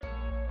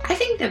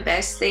the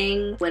best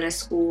thing when a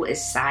school is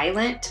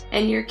silent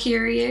and you're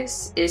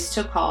curious is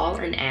to call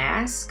and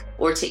ask,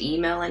 or to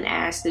email and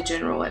ask the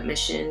general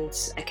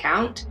admissions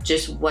account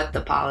just what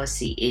the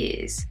policy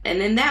is.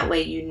 And then that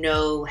way you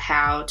know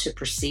how to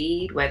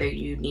proceed, whether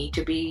you need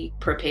to be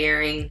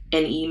preparing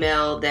an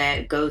email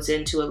that goes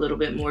into a little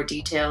bit more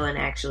detail and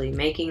actually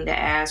making the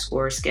ask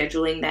or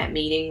scheduling that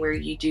meeting where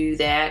you do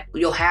that.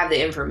 You'll have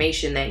the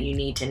information that you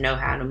need to know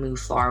how to move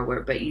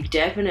forward, but you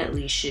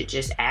definitely should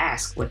just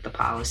ask what the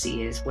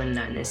policy is when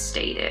none is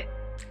stated.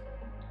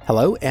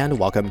 Hello and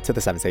welcome to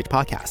the 7 Sage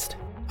Podcast.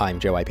 I'm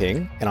Joe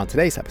Ping, and on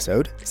today's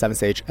episode, 7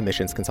 Sage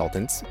admissions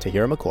consultants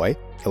Tahira McCoy,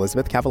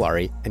 Elizabeth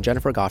Cavallari, and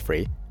Jennifer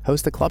Godfrey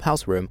host a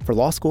clubhouse room for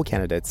law school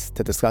candidates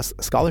to discuss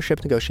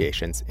scholarship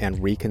negotiations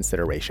and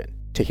reconsideration.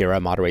 Tahira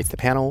moderates the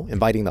panel,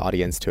 inviting the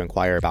audience to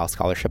inquire about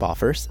scholarship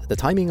offers, the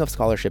timing of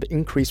scholarship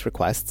increase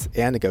requests,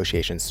 and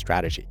negotiation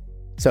strategy.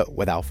 So,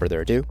 without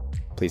further ado,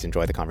 please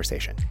enjoy the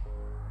conversation.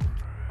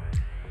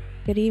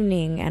 Good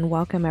evening and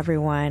welcome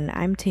everyone.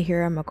 I'm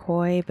Tahira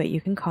McCoy, but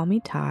you can call me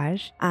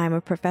Taj. I'm a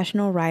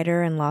professional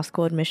writer and law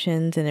school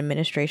admissions and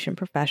administration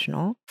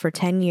professional. For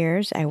 10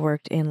 years, I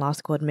worked in law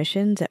school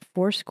admissions at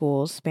 4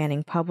 schools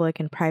spanning public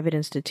and private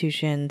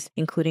institutions,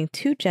 including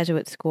 2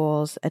 Jesuit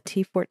schools, a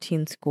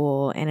T14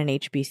 school, and an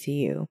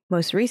HBCU.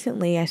 Most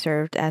recently, I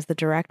served as the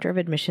Director of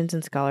Admissions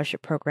and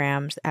Scholarship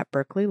Programs at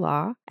Berkeley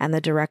Law and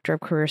the Director of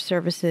Career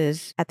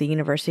Services at the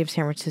University of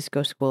San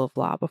Francisco School of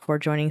Law before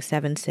joining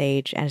 7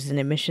 Sage as an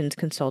admissions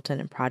consultant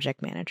and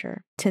project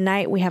manager.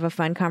 Tonight, we have a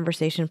fun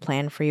conversation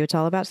planned for you. It's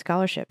all about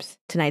scholarships.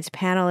 Tonight's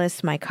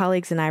panelists, my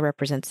colleagues, and I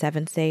represent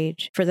 7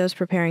 Sage. For those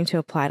preparing to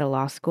apply to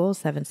law school,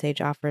 7 Sage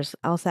offers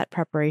LSAT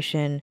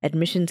preparation,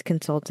 admissions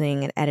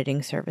consulting, and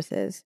editing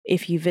services.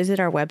 If you visit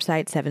our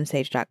website,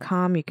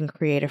 7sage.com, you can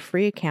create a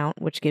free account,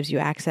 which gives you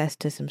access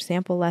to some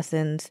sample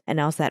lessons, an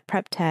LSAT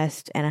prep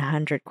test, and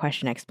 100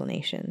 question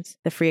explanations.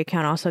 The free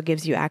account also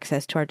gives you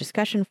access to our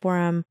discussion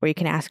forum, where you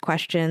can ask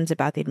questions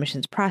about the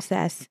admissions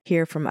process,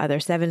 hear from other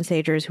 7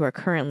 Sagers who are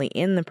currently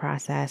in the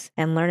process,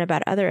 and learn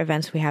about other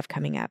events we have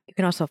coming up. You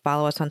can also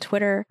follow us on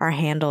Twitter. Our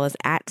handle is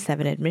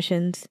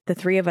 @7admissions. The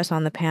 3 of us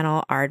on the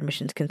panel are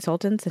admissions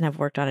consultants and have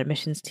worked on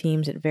admissions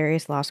teams at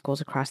various law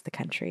schools across the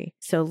country.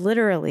 So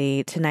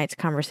literally, tonight's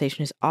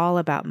conversation is all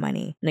about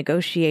money,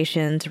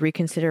 negotiations,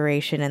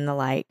 reconsideration, and the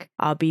like.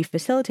 I'll be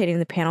facilitating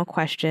the panel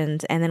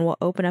questions, and then we'll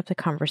open up the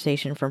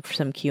conversation for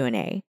some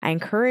Q&A. I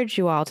encourage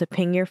you all to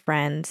ping your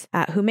friends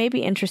who may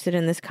be interested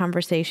in this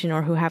conversation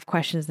or who have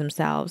questions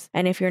themselves.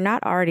 And if you're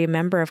not already a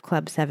member of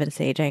Club 7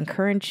 Sage, I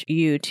encourage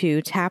you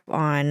to tap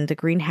on the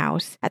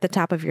greenhouse at the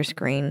top of your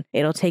screen.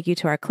 It'll take you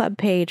to our club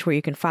page where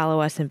you can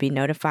follow us and be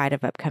notified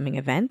of upcoming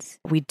events.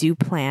 We do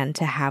plan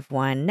to have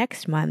one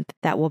next month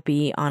that will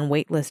be on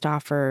waitlist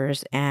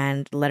offers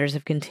and letters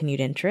of continued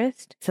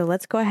interest. So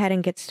let's go ahead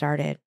and get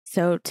started.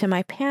 So to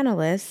my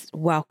panelists,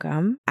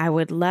 welcome. I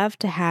would love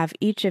to have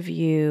each of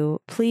you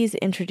please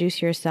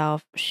introduce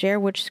yourself, share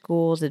which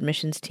schools,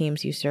 admissions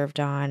teams you served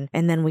on,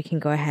 and then we can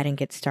go ahead and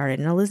get started.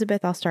 And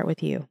Elizabeth, I'll start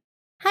with you.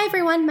 Hi,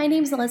 everyone. My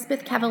name is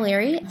Elizabeth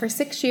Cavallari. For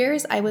 6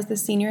 years, I was the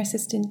Senior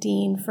Assistant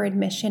Dean for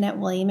Admission at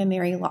William &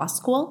 Mary Law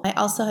School. I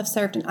also have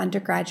served in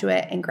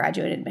undergraduate and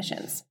graduate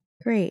admissions.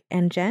 Great.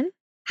 And Jen?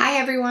 Hi,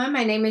 everyone.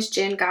 My name is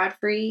Jen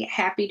Godfrey.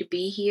 Happy to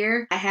be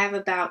here. I have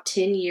about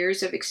 10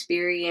 years of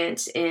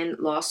experience in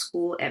law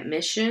school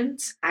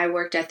admissions. I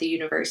worked at the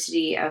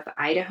University of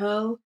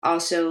Idaho,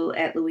 also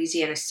at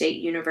Louisiana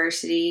State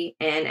University,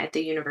 and at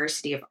the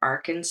University of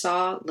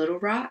Arkansas, Little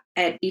Rock.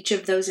 At each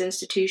of those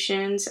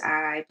institutions,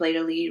 I played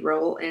a lead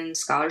role in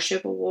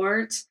scholarship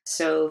awards.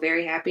 So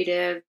very happy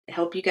to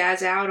help you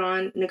guys out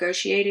on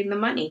negotiating the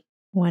money.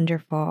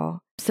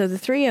 Wonderful. So the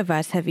 3 of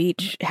us have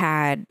each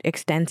had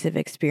extensive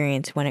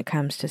experience when it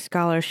comes to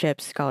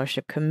scholarships,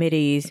 scholarship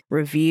committees,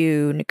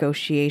 review,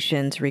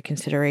 negotiations,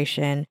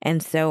 reconsideration.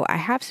 And so I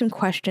have some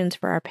questions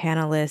for our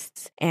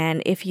panelists.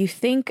 And if you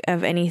think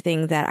of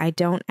anything that I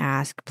don't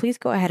ask, please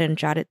go ahead and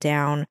jot it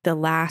down. The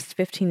last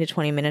 15 to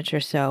 20 minutes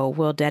or so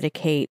we'll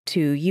dedicate to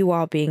you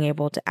all being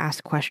able to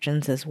ask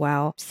questions as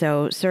well.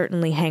 So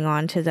certainly hang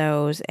on to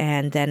those.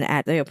 And then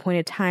at the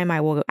appointed time,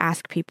 I will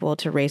ask people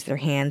to raise their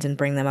hands and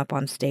bring them up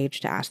on stage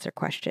to ask their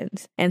questions.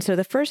 And so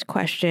the first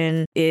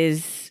question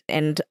is,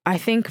 and I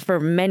think for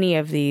many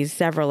of these,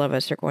 several of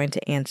us are going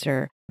to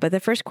answer, but the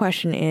first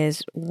question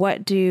is,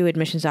 what do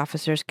admissions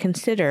officers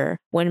consider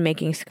when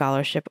making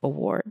scholarship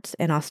awards?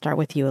 And I'll start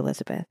with you,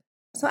 Elizabeth.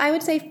 So I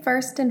would say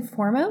first and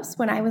foremost,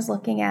 when I was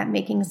looking at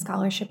making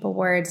scholarship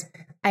awards,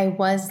 I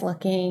was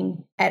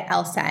looking at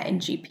LSAT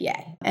and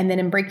GPA. And then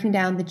in breaking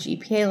down the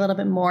GPA a little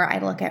bit more, I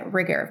look at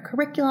rigor of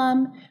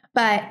curriculum.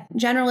 But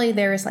generally,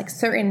 there's like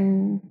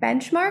certain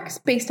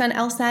benchmarks based on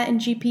LSAT and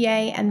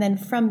GPA. And then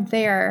from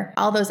there,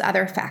 all those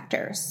other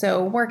factors.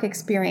 So work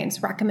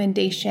experience,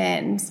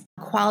 recommendations,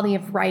 quality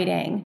of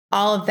writing,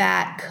 all of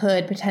that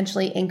could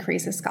potentially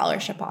increase a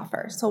scholarship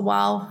offer. So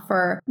while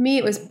for me,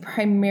 it was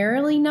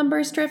primarily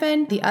numbers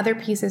driven, the other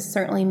pieces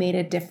certainly made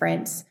a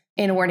difference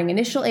in awarding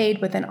initial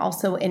aid, but then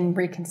also in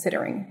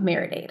reconsidering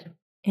merit aid.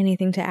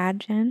 Anything to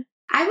add, Jen?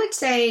 I would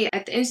say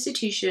at the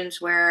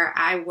institutions where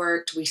I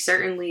worked, we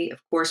certainly, of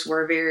course,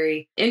 were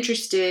very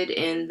interested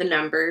in the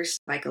numbers,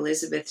 like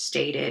Elizabeth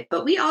stated,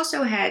 but we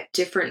also had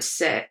different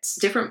sets,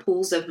 different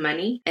pools of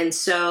money. And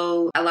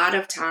so a lot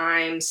of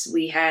times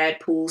we had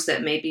pools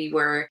that maybe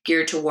were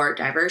geared toward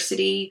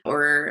diversity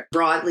or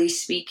broadly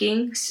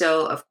speaking.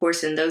 So, of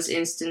course, in those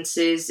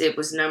instances, it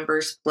was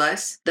numbers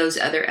plus those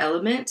other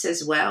elements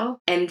as well.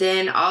 And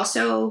then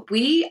also,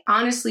 we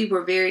honestly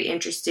were very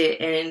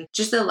interested in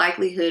just the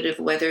likelihood of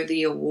whether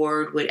the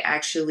award would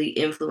actually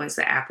influence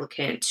the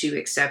applicant to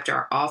accept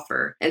our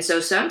offer. And so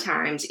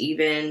sometimes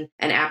even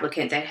an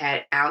applicant that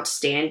had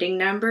outstanding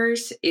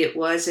numbers, it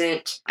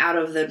wasn't out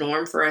of the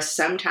norm for us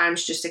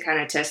sometimes just to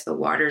kind of test the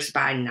waters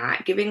by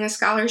not giving a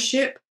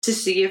scholarship to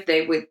see if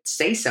they would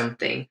say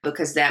something,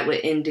 because that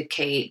would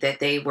indicate that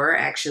they were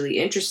actually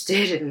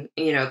interested and,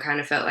 kind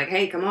of felt like,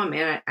 hey, come on,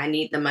 man, I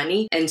need the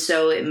money. And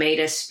so it made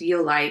us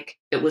feel like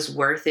it was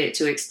worth it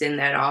to extend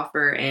that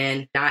offer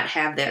and not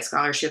have that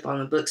scholarship on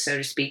the books, so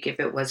to speak, if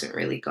it wasn't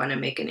really going to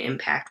make an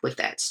impact with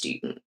that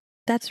student.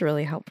 That's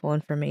really helpful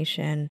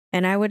information.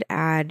 And I would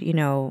add,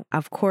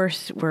 of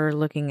course, we're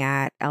looking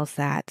at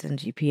LSATs and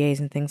GPAs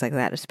and things like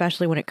that,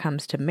 especially when it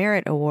comes to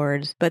merit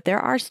awards. But there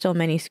are still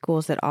many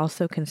schools that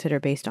also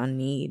consider based on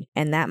need.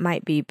 And that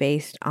might be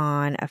based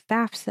on a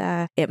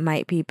FAFSA. It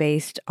might be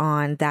based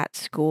on that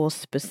school's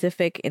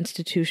specific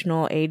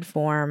institutional aid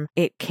form.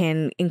 It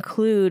can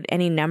include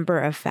any number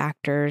of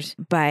factors,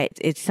 but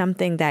it's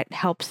something that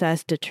helps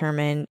us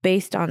determine,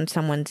 based on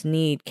someone's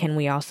need, can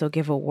we also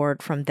give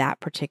award from that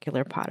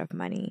particular pot of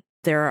money.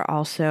 There are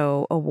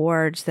also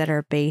awards that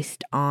are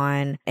based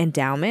on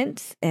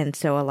endowments. And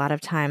so a lot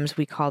of times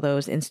we call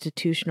those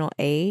institutional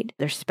aid.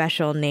 They're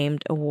special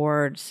named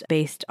awards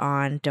based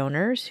on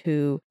donors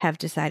who have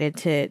decided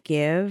to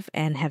give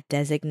and have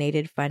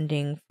designated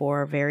funding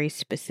for very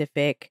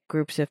specific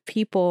groups of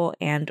people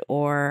and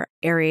or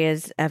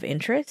areas of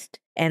interest.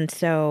 And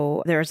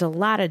so there's a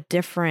lot of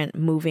different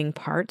moving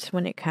parts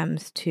when it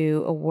comes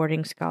to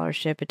awarding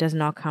scholarship. It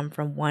doesn't all come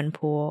from one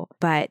pool,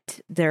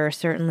 but there are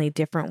certainly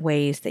different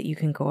ways that you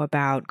can go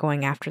about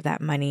going after that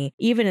money,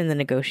 even in the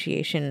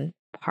negotiation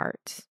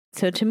parts.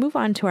 So to move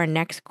on to our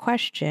next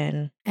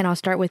question, and I'll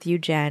start with you,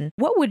 Jen,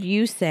 what would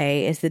you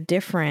say is the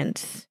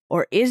difference,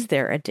 or is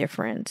there a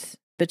difference,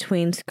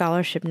 between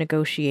scholarship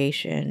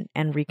negotiation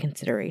and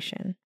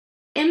reconsideration?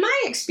 In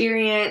my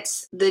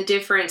experience, the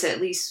difference,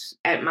 at least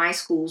at my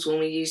schools, when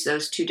we use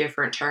those two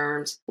different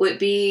terms, would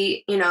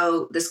be,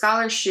 the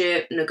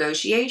scholarship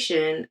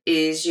negotiation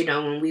is,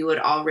 when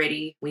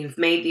we've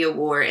made the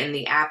award and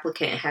the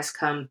applicant has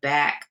come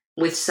back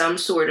with some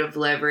sort of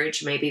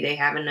leverage. Maybe they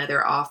have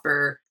another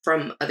offer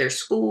from other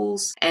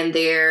schools and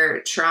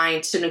they're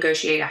trying to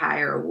negotiate a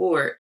higher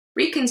award.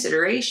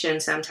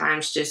 Reconsideration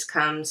sometimes just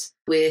comes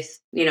with,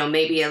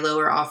 maybe a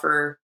lower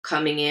offer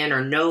coming in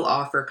or no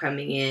offer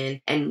coming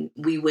in. And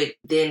we would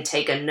then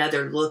take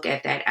another look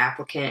at that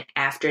applicant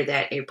after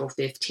that April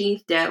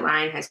 15th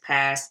deadline has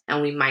passed.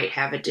 And we might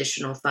have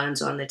additional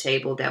funds on the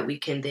table that we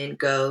can then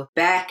go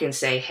back and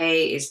say,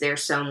 hey, is there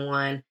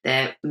someone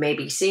that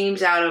maybe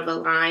seems out of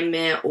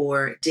alignment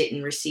or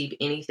didn't receive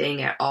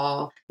anything at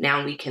all?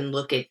 Now we can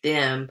look at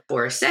them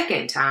for a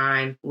second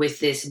time with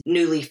this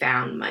newly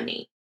found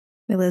money.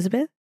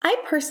 Elizabeth? I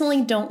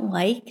personally don't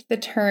like the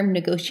term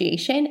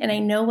negotiation, and I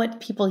know what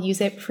people use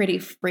it pretty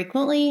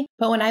frequently.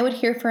 But when I would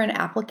hear for an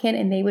applicant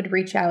and they would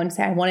reach out and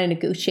say, I want to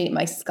negotiate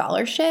my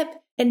scholarship,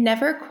 it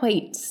never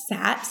quite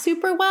sat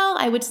super well.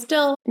 I would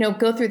still,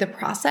 go through the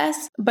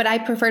process, but I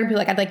prefer to be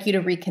like, I'd like you to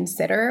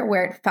reconsider,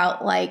 where it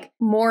felt like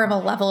more of a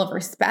level of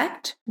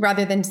respect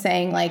rather than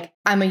saying like,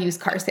 I'm a used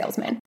car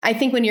salesman. I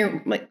think when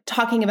you're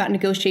talking about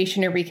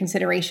negotiation or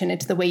reconsideration,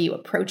 it's the way you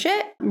approach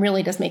it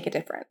really does make a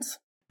difference.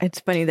 It's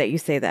funny that you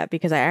say that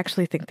because I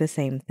actually think the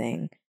same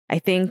thing. I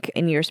think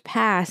in years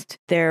past,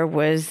 there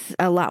was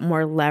a lot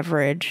more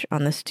leverage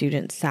on the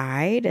student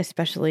side,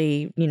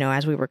 especially,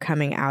 as we were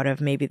coming out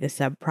of maybe the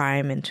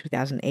subprime in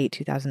 2008,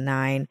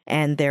 2009,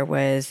 and there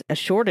was a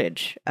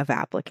shortage of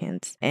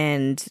applicants.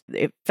 And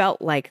it felt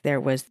like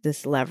there was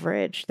this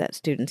leverage that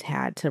students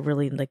had to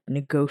really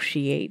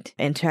negotiate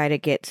and try to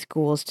get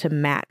schools to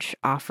match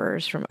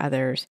offers from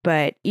others.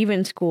 But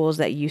even schools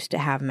that used to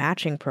have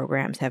matching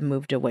programs have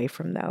moved away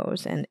from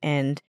those.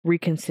 And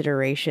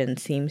reconsideration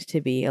seems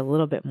to be a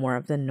little bit more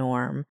of the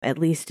norm, at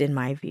least in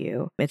my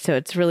view. And so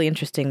it's really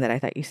interesting that I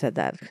thought you said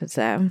that because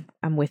I'm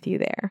with you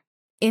there.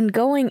 In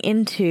going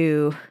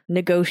into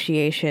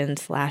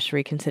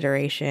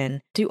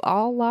negotiation/reconsideration, do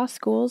all law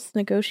schools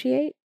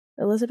negotiate,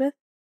 Elizabeth?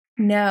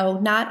 No,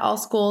 not all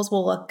schools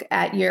will look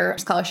at your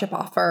scholarship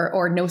offer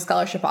or no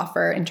scholarship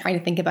offer and trying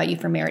to think about you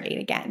for merit aid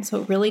again. So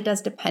it really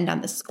does depend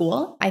on the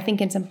school. I think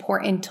it's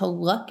important to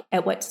look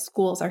at what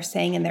schools are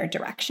saying in their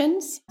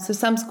directions. So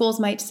some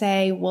schools might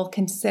say, we'll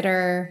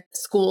consider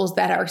schools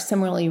that are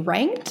similarly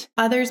ranked.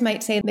 Others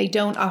might say they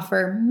don't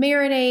offer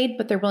merit aid,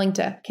 but they're willing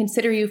to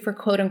consider you for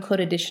quote unquote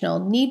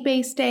additional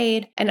need-based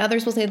aid. And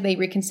others will say they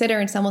reconsider,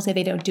 and some will say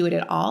they don't do it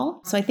at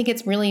all. So I think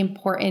it's really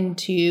important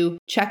to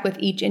check with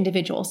each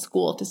individual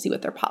school to see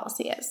what their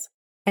policy is.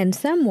 And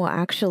some will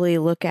actually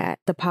look at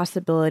the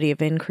possibility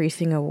of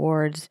increasing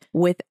awards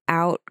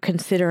without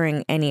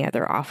considering any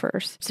other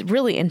offers. It's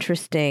really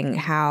interesting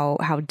how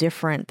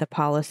different the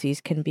policies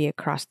can be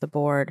across the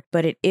board,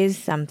 but it is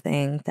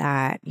something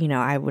that,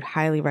 I would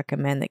highly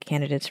recommend that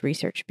candidates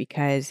research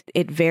because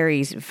it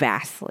varies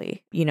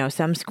vastly.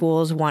 Some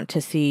schools want to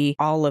see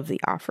all of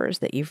the offers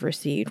that you've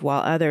received,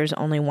 while others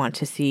only want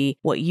to see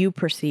what you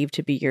perceive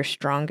to be your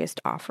strongest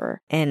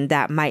offer. And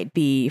that might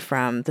be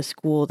from the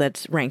school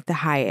that's ranked the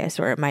highest,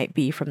 or it might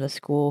be from the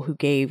school who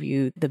gave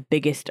you the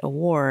biggest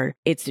award.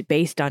 It's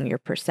based on your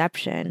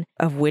perception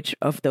of which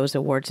of those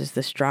awards is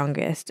the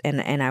strongest.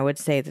 And I would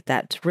say that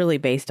that's really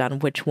based on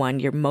which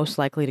one you're most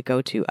likely to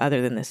go to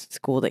other than this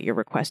school that you're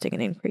requesting an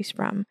increase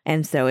from.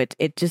 And so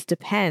it just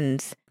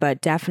depends,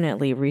 but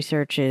definitely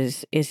research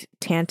is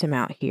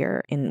tantamount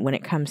here when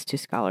it comes to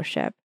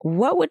scholarship.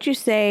 What would you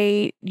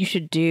say you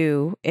should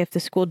do if the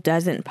school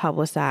doesn't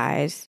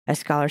publicize a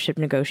scholarship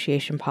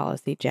negotiation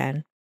policy,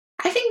 Jen?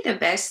 I think the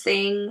best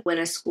thing when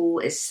a school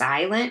is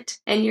silent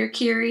and you're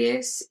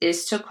curious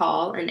is to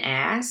call and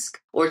ask,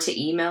 or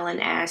to email and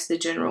ask the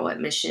general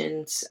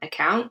admissions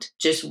account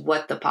just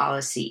what the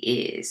policy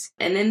is.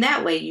 And then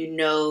that way you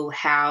know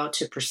how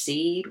to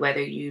proceed,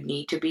 whether you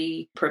need to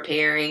be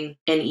preparing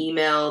an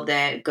email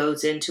that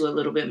goes into a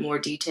little bit more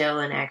detail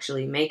and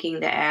actually making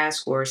the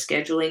ask or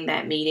scheduling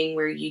that meeting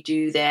where you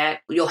do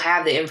that. You'll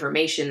have the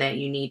information that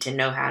you need to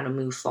know how to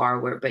move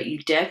forward, but you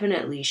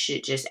definitely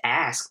should just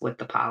ask what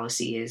the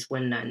policy is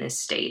when none is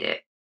stated.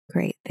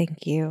 Great,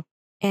 thank you.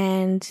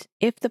 And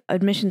if the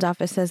admissions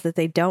office says that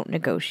they don't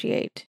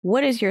negotiate,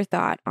 what is your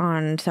thought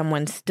on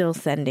someone still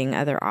sending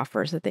other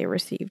offers that they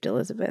received,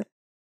 Elizabeth?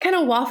 Kind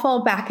of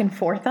waffle back and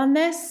forth on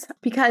this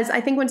because I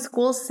think when some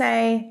schools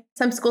say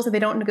they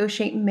don't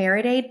negotiate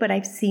merit aid, but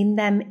I've seen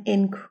them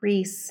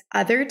increase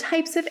other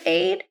types of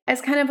aid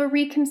as kind of a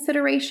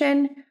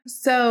reconsideration.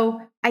 So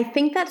I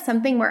think that's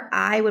something where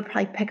I would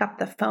probably pick up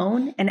the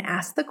phone and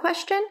ask the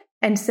question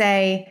and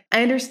say,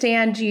 I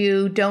understand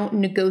you don't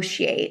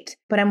negotiate,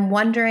 but I'm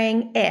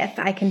wondering if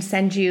I can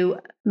send you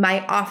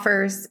my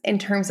offers in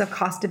terms of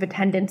cost of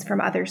attendance from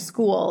other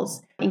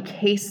schools in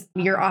case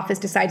your office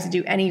decides to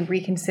do any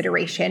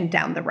reconsideration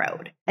down the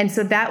road. And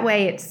so that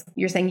way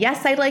you're saying,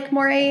 yes, I'd like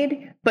more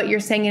aid, but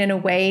you're saying it in a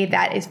way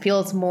that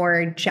feels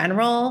more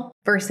general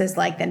versus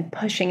like then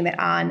pushing that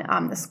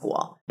on the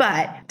school.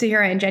 But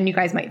Tahira and Jen, you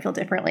guys might feel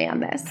differently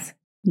on this.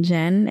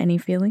 Jen, any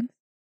feelings?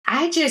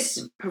 I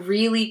just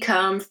really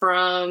come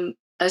from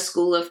a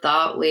school of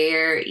thought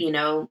where,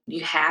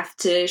 you have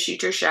to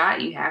shoot your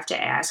shot. You have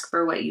to ask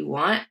for what you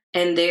want.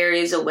 And there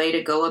is a way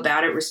to go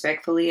about it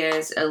respectfully,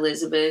 as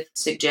Elizabeth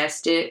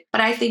suggested. But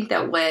I think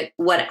that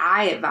what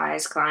I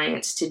advise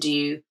clients to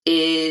do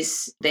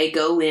is they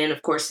go in,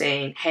 of course,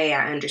 saying, hey,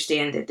 I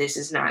understand that this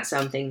is not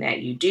something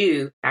that you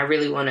do. I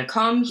really want to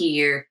come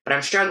here, but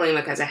I'm struggling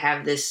because I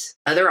have this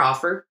other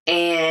offer.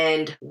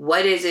 And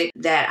what is it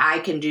that I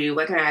can do?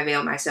 What can I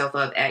avail myself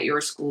of at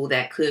your school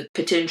that could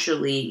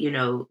potentially,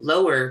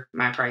 lower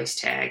my price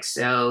tag?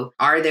 So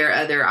are there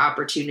other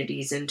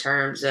opportunities in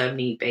terms of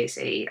need-based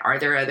aid? Are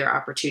there other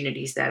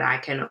opportunities that I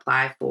can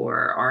apply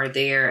for? Are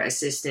there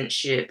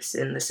assistantships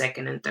in the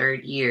second and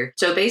third year?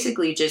 So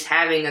basically just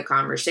having a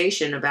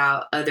conversation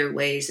about other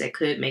ways that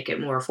could make it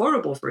more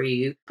affordable for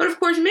you. But of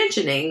course,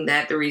 mentioning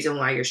that the reason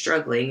why you're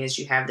struggling is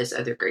you have this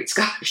other great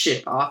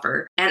scholarship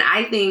offer. And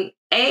I think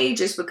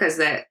just because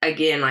that,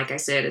 again, like I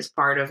said, is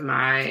part of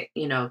my,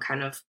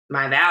 kind of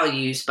my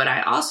values. But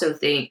I also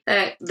think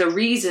that the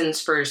reasons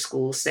for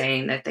schools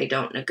saying that they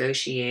don't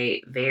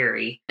negotiate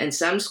vary. In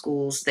some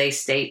schools, they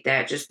state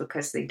that just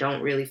because they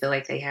don't really feel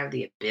like they have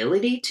the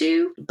ability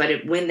to.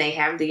 But when they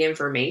have the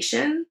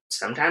information,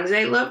 sometimes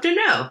they love to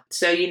know.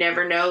 So you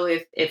never know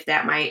if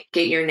that might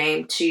get your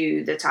name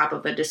to the top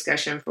of a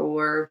discussion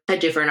for a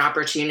different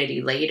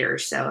opportunity later.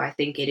 So I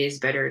think it is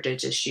better to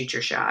just shoot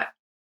your shot.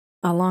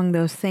 Along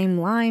those same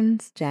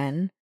lines,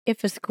 Jen,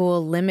 if a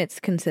school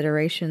limits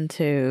consideration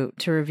to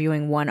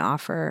reviewing one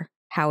offer,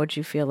 how would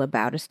you feel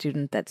about a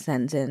student that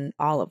sends in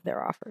all of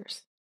their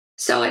offers?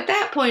 So at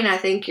that point, I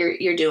think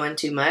you're doing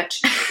too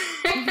much.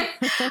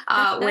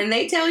 When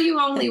they tell you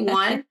only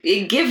one,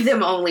 give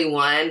them only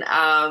one.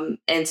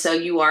 And so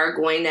you are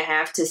going to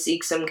have to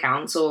seek some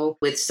counsel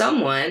with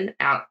someone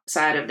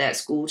outside of that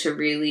school to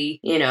really,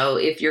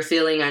 if you're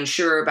feeling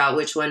unsure about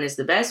which one is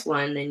the best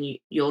one, then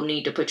you'll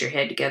need to put your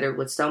head together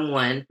with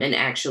someone and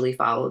actually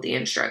follow the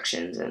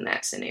instructions in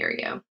that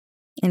scenario.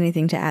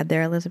 Anything to add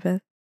there,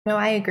 Elizabeth? No,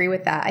 I agree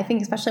with that. I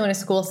think especially when a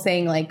school's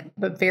saying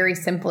but very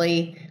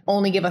simply,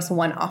 only give us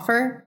one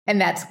offer, and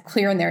that's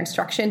clear in their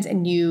instructions,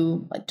 and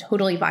you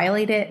totally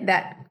violate it,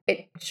 that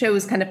it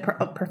shows kind of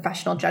a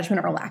professional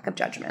judgment or lack of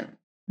judgment.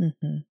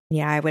 Mm-hmm.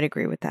 Yeah, I would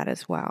agree with that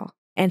as well.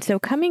 And so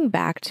coming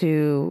back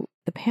to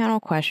the panel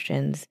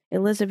questions,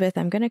 Elizabeth,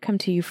 I'm going to come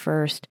to you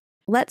first.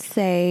 Let's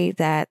say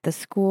that the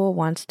school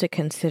wants to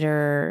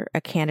consider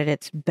a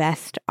candidate's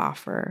best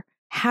offer.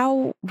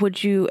 how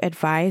would you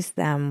advise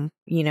them,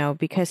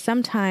 because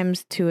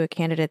sometimes to a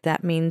candidate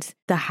that means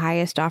the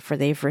highest offer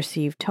they've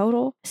received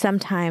total.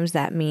 Sometimes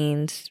that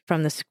means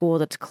from the school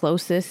that's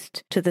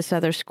closest to this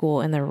other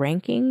school in the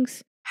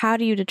rankings. How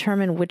do you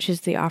determine which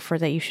is the offer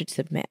that you should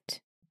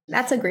submit?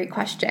 That's a great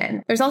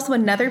question. There's also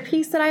another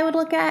piece that I would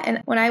look at.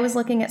 And when I was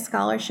looking at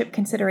scholarship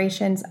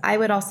considerations, I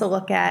would also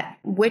look at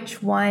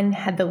which one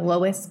had the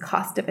lowest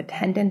cost of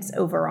attendance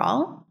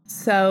overall.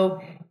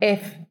 So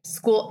if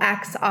school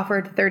X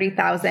offered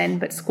 $30,000,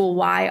 but school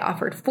Y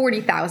offered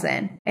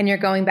 $40,000, and you're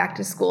going back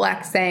to school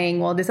X saying,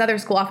 well, this other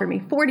school offered me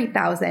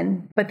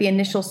 $40,000, but the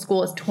initial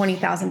school is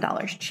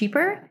 $20,000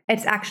 cheaper,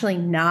 it's actually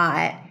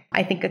not,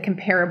 I think, a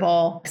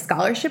comparable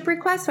scholarship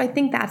request. So I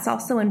think that's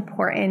also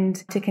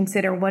important to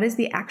consider. What is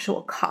the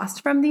actual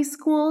cost from these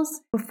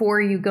schools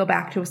before you go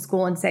back to a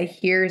school and say,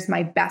 here's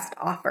my best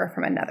offer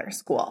from another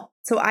school?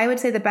 So I would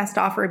say the best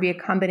offer would be a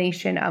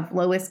combination of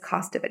lowest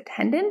cost of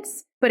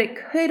attendance, but it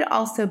could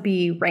also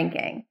be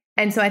ranking.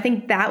 And so I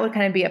think that would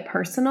kind of be a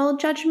personal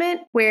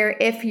judgment, where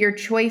if your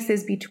choice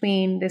is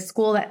between the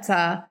school that's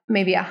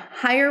maybe a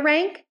higher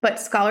rank, but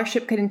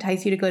scholarship could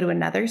entice you to go to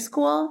another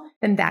school,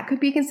 then that could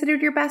be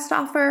considered your best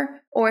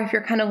offer. Or if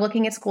you're kind of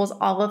looking at schools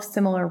all of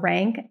similar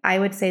rank, I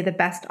would say the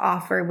best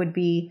offer would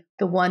be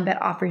the one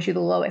that offers you the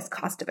lowest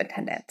cost of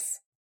attendance.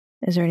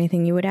 Is there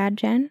anything you would add,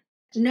 Jen?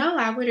 No,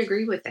 I would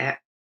agree with that.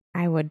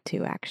 I would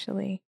too,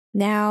 actually.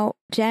 Now,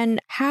 Jen,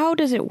 how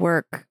does it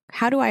work?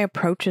 How do I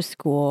approach a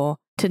school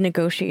to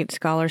negotiate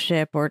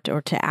scholarship or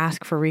to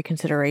ask for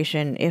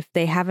reconsideration if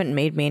they haven't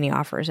made me any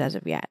offers as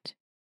of yet?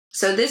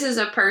 So this is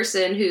a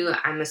person who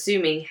I'm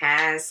assuming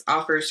has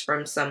offers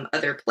from some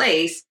other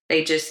place.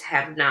 They just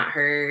have not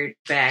heard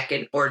back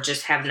or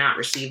just have not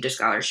received a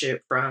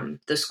scholarship from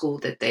the school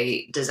that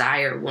they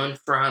desire one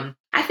from.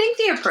 I think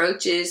the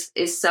approach is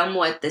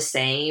somewhat the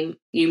same.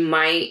 You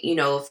might,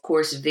 of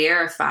course,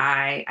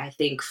 verify, I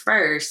think,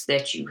 first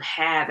that you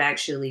have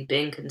actually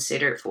been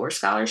considered for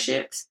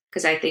scholarships.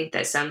 Because I think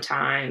that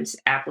sometimes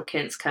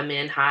applicants come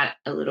in hot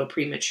a little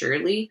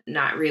prematurely,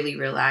 not really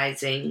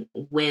realizing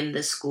when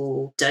the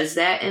school does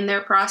that in their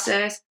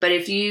process. But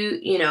if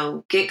you,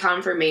 get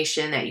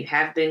confirmation that you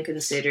have been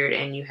considered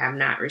and you have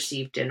not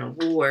received an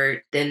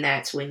award, then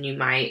that's when you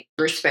might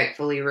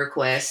respectfully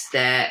request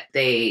that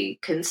they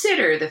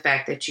consider the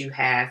fact that you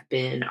have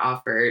been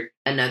offered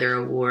another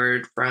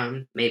award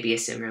from maybe a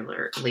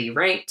similarly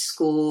ranked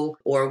school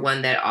or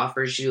one that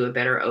offers you a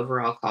better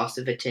overall cost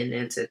of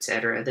attendance, et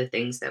cetera, the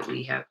things that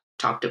we have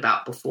talked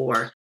about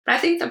before. But I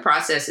think the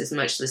process is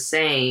much the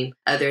same,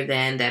 other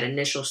than that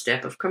initial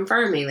step of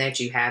confirming that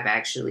you have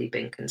actually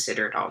been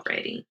considered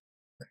already.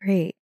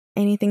 Great.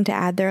 Anything to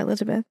add there,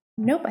 Elizabeth?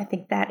 Nope, I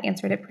think that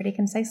answered it pretty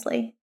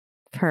concisely.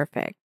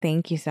 Perfect.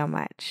 Thank you so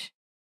much.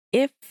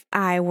 If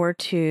I were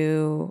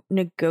to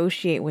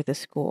negotiate with a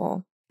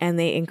school and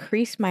they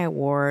increase my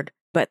award,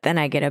 but then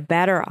I get a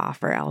better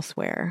offer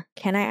elsewhere,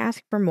 can I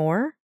ask for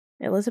more,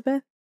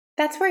 Elizabeth?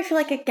 That's where I feel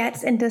like it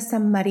gets into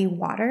some muddy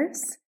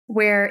waters,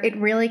 where it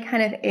really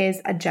kind of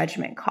is a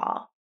judgment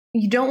call.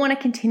 You don't want to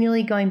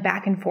continually going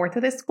back and forth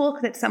with a school,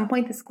 because at some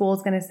point the school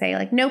is going to say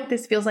like, nope,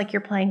 this feels like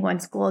you're playing one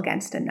school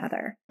against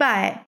another.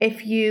 But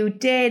if you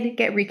did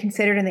get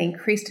reconsidered and they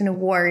increased an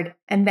award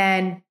and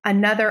then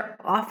another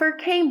offer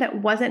came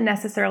that wasn't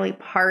necessarily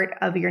part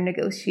of your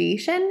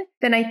negotiation,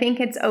 then I think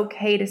it's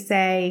okay to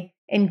say,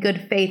 in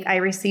good faith, I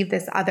received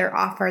this other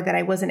offer that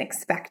I wasn't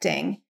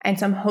expecting. And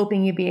so I'm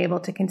hoping you'd be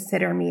able to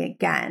consider me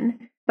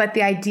again. But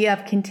the idea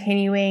of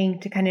continuing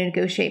to kind of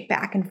negotiate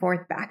back and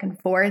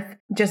forth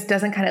just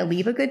doesn't kind of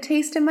leave a good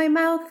taste in my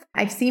mouth.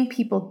 I've seen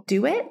people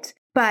do it,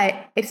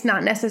 but it's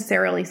not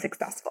necessarily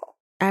successful.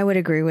 I would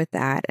agree with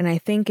that. And I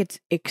think it's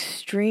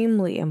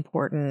extremely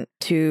important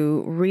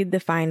to read the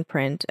fine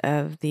print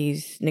of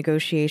these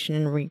negotiation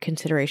and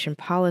reconsideration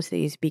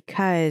policies,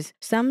 because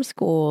some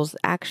schools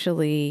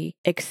actually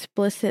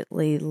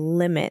explicitly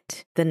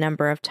limit the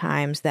number of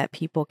times that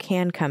people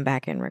can come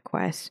back and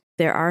request.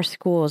 There are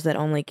schools that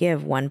only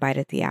give one bite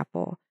at the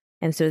apple.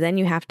 And so then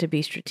you have to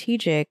be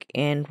strategic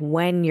in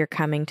when you're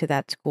coming to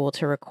that school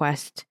to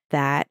request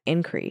that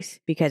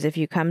increase. Because if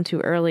you come too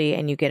early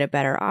and you get a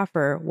better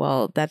offer,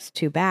 well, that's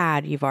too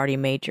bad. You've already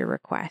made your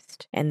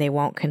request and they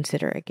won't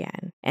consider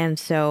again. And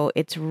so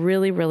it's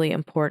really, really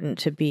important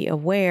to be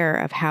aware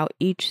of how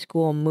each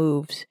school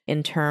moves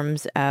in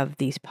terms of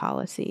these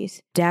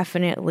policies.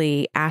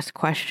 Definitely ask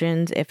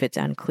questions if it's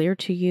unclear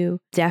to you.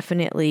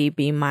 Definitely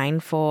be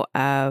mindful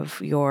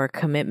of your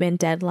commitment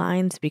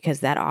deadlines, because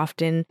that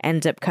often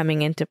ends up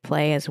coming into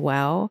play as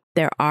well.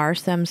 There are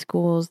some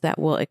schools that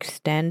will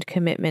extend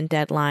commitment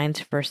deadlines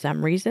for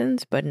some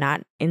reasons, but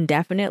not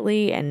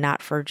indefinitely and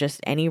not for just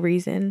any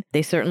reason.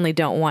 They certainly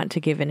don't want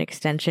to give an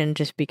extension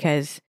just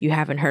because you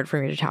haven't heard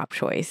from your top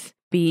choice.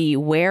 Be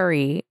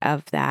wary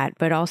of that,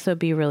 but also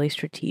be really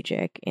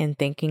strategic in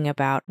thinking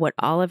about what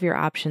all of your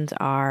options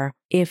are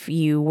if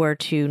you were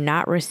to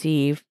not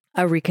receive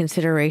a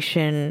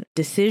reconsideration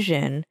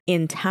decision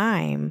in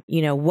time.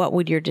 What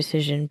would your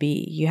decision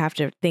be? You have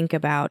to think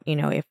about,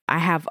 if I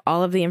have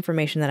all of the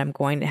information that I'm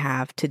going to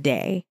have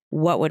today,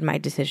 what would my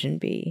decision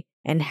be?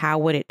 And how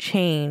would it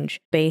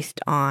change based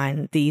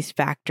on these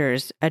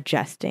factors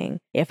adjusting?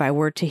 If I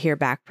were to hear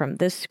back from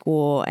this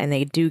school and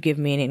they do give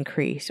me an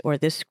increase, or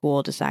this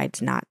school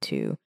decides not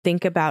to,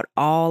 think about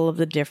all of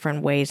the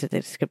different ways that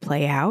this could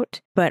play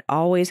out, but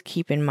always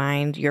keep in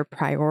mind your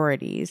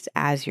priorities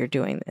as you're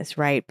doing this,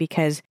 right?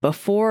 Because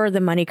before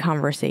the money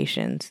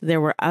conversations, there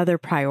were other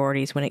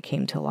priorities when it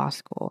came to law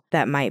school.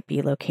 That might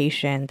be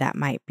location, that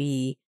might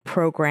be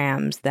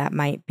programs, that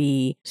might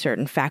be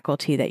certain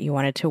faculty that you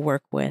wanted to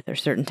work with, or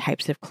certain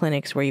types of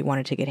clinics where you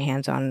wanted to get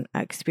hands-on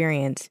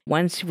experience.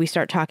 Once we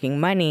start talking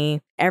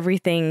money,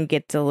 everything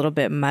gets a little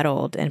bit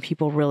muddled and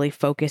people really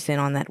focus in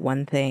on that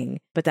one thing.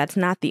 But that's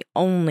not the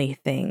only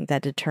thing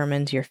that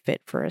determines your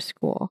fit for a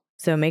school.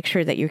 So make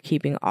sure that you're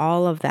keeping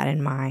all of that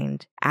in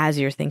mind as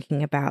you're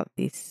thinking about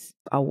these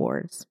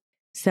awards.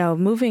 So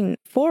moving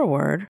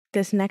forward,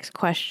 this next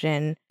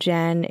question,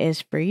 Jen,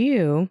 is for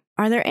you.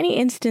 Are there any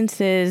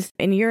instances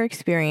in your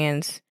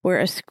experience where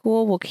a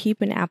school will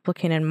keep an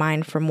applicant in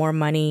mind for more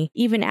money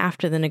even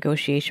after the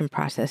negotiation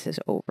process is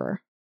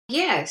over?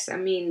 Yes, I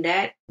mean,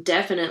 that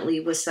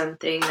definitely was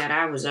something that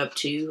I was up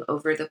to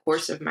over the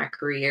course of my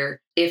career.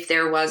 If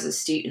there was a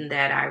student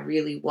that I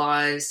really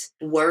was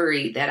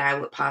worried that I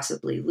would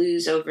possibly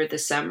lose over the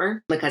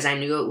summer, because I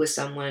knew it was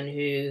someone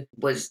who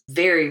was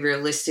very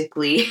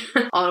realistically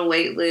on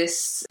wait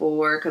lists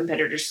for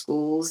competitor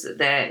schools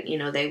that,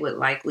 they would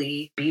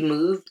likely be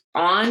moved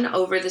on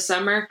over the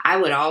summer, I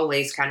would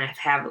always kind of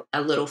have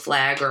a little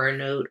flag or a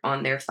note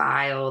on their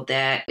file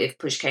that if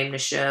push came to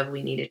shove,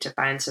 we needed to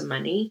find some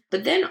money.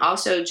 But then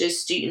also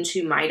just students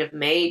who might have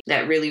made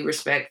that really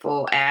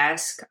respectful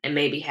ask and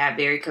maybe have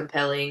very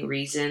compelling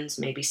reasons,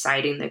 maybe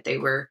citing that they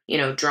were,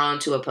 drawn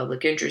to a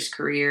public interest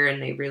career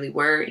and they really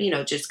were,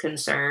 just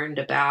concerned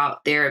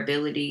about their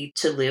ability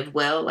to live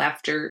well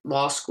after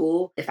law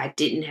school. If I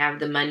didn't have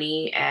the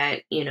money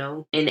at,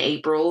 in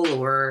April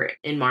or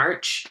in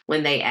March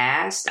when they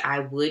asked, I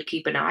would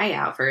keep an eye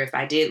out for if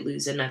I did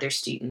lose another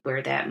student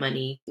where that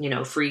money,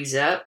 frees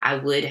up, I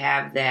would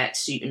have that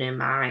student in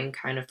mind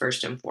kind of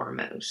first and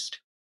foremost.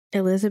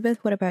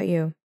 Elizabeth, what about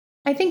you?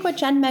 I think what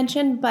Jen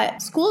mentioned,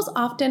 but schools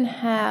often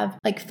have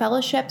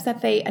fellowships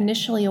that they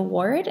initially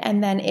award.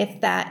 And then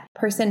if that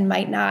person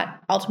might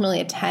not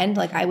ultimately attend,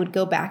 I would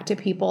go back to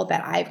people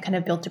that I've kind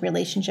of built a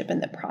relationship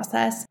in the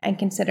process and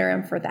consider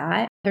them for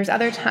that. There's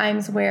other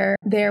times where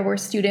there were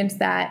students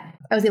that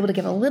I was able to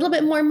give a little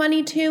bit more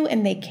money to,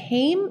 and they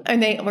came,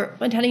 and they were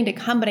intending to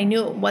come, but I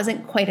knew it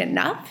wasn't quite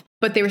enough.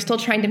 But they were still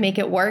trying to make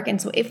it work.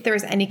 And so if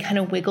there's any kind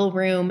of wiggle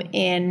room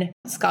in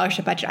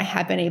scholarship budget, I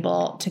have been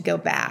able to go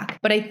back.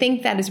 But I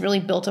think that is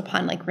really built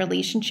upon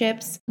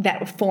relationships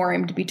that were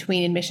formed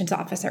between admissions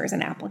officers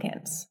and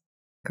applicants.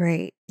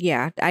 Great.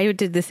 Yeah, I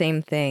did the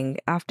same thing.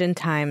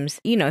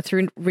 Oftentimes,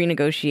 through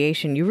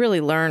renegotiation, you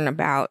really learn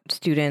about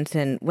students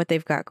and what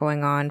they've got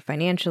going on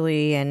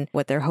financially and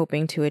what they're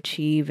hoping to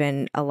achieve.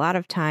 And a lot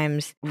of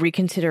times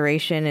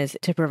reconsideration is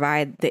to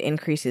provide the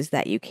increases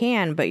that you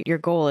can, but your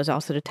goal is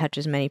also to touch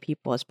as many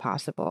people as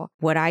possible.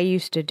 What I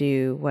used to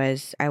do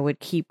was I would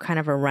keep kind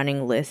of a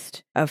running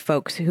list of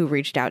folks who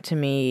reached out to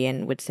me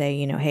and would say,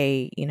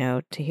 hey,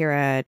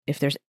 Tahira, if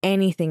there's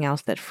anything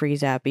else that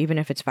frees up, even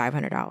if it's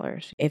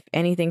 $500, if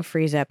anything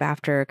frees up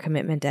after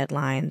commitment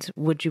deadlines,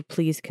 would you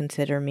please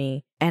consider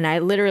me? And I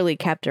literally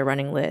kept a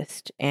running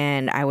list,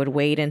 and I would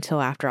wait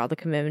until after all the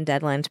commitment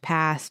deadlines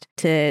passed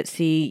to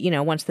see,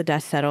 once the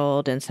dust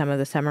settled and some of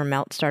the summer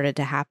melt started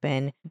to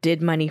happen, did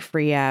money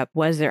free up?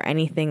 Was there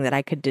anything that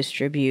I could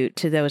distribute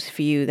to those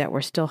few that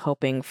were still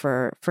hoping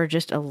for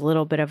just a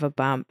little bit of a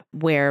bump,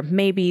 where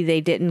maybe they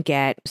didn't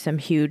get some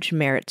huge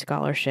merit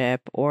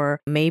scholarship,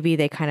 or maybe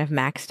they kind of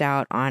maxed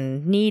out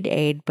on need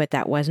aid, but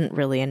that wasn't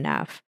really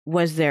enough?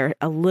 Was there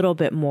a little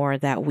bit more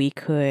that we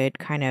could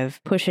kind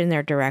of push in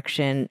their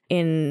direction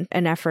in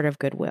an effort of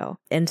goodwill?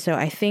 And so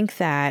I think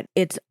that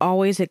it's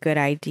always a good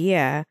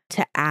idea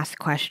to ask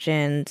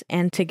questions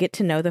and to get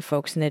to know the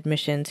folks in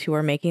admissions who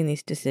are making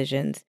these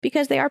decisions,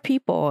 because they are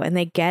people and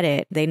they get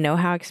it. They know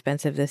how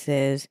expensive this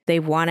is. They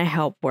want to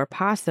help where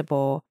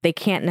possible. They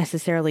can't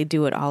necessarily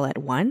do it all at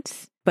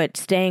once. But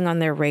staying on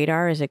their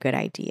radar is a good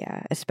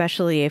idea,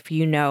 especially if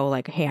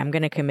hey, I'm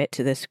going to commit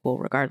to this school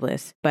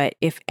regardless. But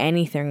if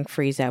anything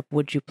frees up,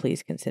 would you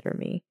please consider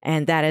me?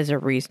 And that is a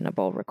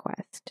reasonable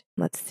request.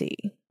 Let's see.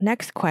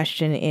 Next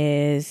question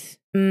is,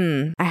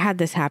 I had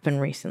this happen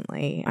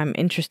recently. I'm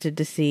interested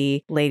to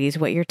see, ladies,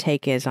 what your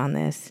take is on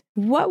this.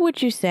 What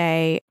would you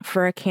say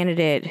for a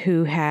candidate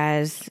who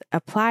has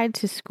applied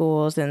to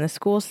schools and the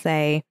schools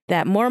say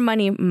that more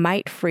money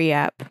might free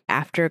up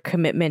after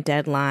commitment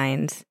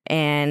deadlines?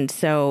 And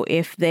so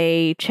if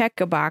they check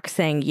a box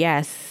saying,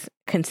 yes,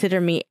 consider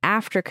me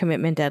after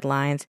commitment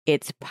deadlines,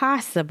 it's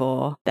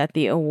possible that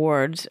the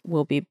awards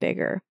will be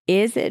bigger.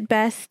 Is it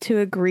best to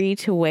agree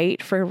to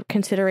wait for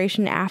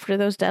consideration after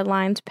those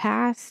deadlines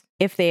pass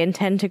if they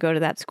intend to go to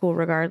that school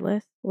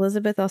regardless?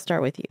 Elizabeth, I'll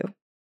start with you.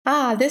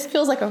 This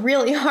feels like a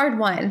really hard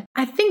one.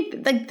 I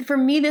think like for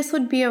me, this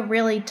would be a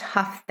really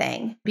tough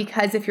thing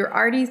because if you're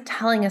already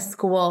telling a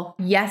school,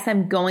 yes,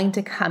 I'm going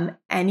to come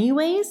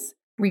anyways,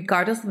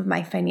 regardless of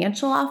my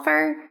financial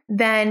offer,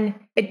 then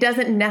it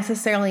doesn't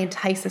necessarily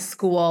entice a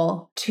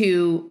school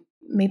to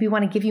maybe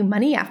want to give you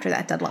money after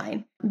that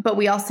deadline. But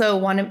we also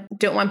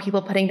don't want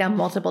people putting down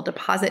multiple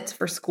deposits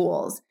for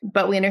schools.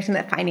 But we understand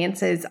that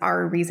finances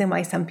are a reason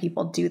why some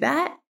people do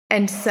that.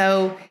 And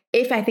so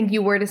if I think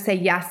you were to say,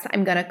 yes,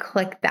 I'm going to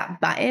click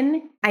that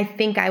button, I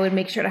think I would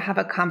make sure to have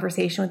a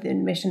conversation with the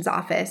admissions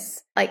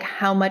office, like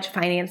how much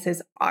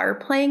finances are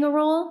playing a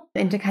role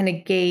and to kind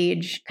of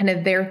gauge kind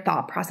of their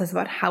thought process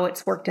about how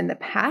it's worked in the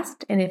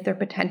past and if there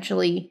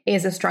potentially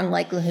is a strong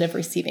likelihood of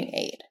receiving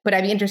aid. But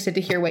I'd be interested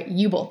to hear what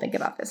you both think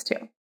about this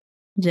too.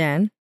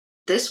 Jen?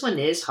 This one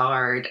is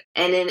hard.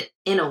 And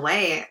in a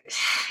way,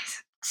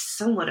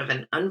 somewhat of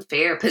an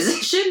unfair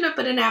position to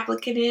put an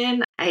applicant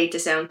in. I hate to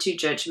sound too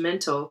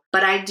judgmental,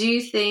 but I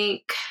do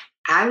think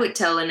I would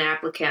tell an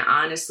applicant,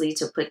 honestly,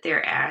 to put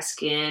their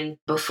ask in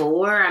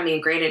before. I mean,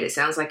 granted, it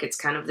sounds like it's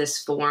kind of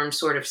this form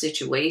sort of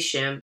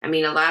situation. I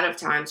mean, a lot of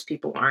times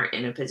people aren't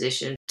in a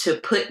position to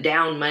put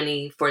down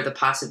money for the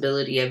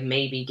possibility of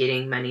maybe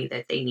getting money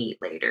that they need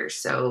later.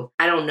 So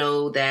I don't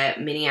know that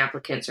many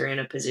applicants are in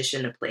a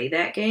position to play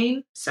that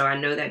game. So I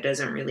know that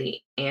doesn't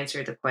really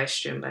answer the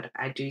question, but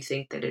I do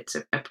think that it's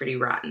a pretty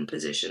rotten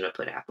position to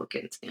put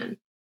applicants in.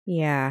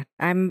 Yeah,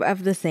 I'm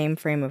of the same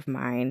frame of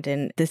mind.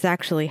 And this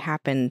actually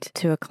happened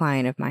to a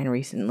client of mine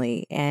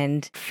recently.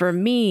 And for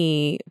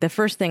me, the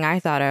first thing I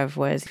thought of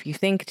was if you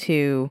think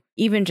to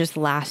even just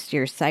last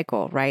year's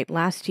cycle, right?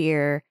 Last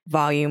year,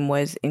 volume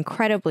was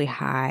incredibly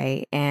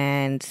high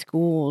and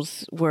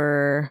schools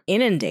were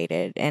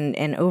inundated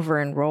and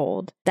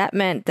over-enrolled. That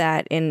meant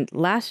that in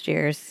last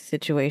year's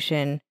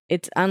situation,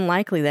 it's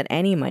unlikely that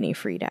any money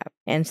freed up.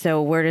 And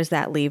so where does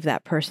that leave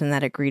that person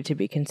that agreed to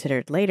be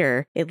considered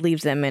later? It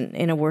leaves them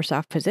in a worse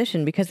off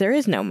position because there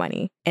is no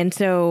money. And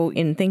so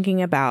in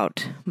thinking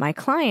about my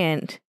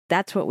client,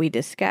 that's what we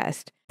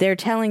discussed. They're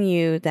telling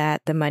you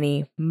that the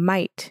money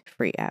might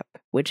free up,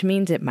 which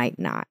means it might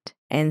not.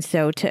 And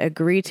so to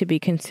agree to be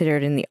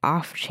considered in the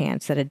off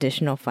chance that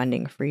additional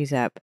funding frees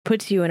up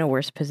puts you in a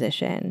worse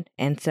position.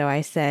 And so I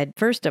said,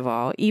 first of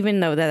all, even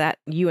though that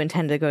you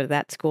intend to go to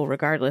that school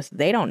regardless,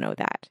 they don't know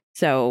that.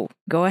 So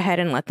go ahead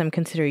and let them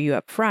consider you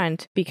up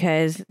front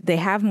because they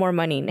have more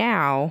money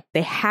now.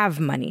 They have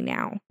money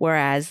now,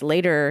 whereas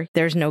later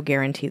there's no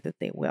guarantee that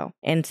they will.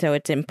 And so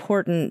it's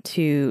important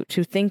to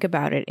think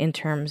about it in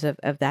terms of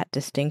that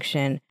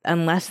distinction,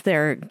 unless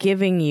they're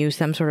giving you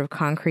some sort of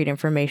concrete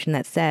information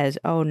that says,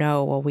 oh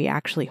no, well, we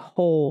actually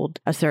hold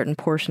a certain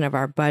portion of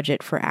our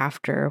budget for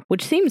after,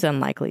 which seems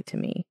unlikely to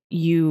me.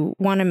 You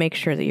want to make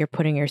sure that you're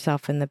putting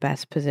yourself in the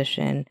best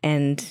position.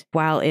 And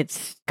while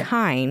it's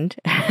kind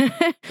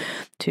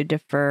to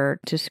defer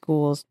to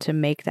schools to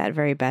make that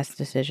very best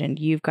decision,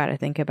 you've got to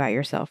think about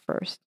yourself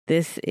first.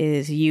 This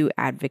is you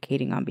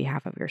advocating on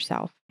behalf of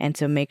yourself. And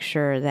so make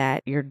sure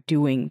that you're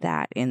doing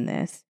that in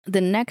this. The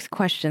next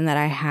question that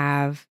I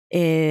have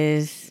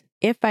is,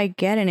 if I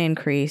get an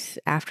increase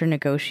after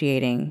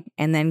negotiating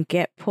and then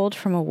get pulled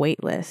from a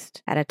wait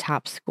list at a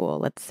top school,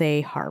 let's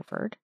say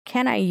Harvard,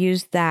 can I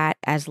use that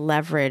as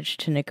leverage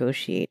to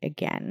negotiate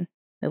again?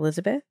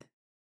 Elizabeth?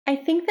 I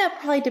think that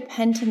probably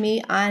depends to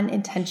me on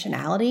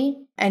intentionality.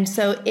 And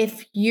so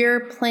if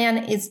your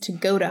plan is to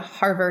go to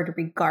Harvard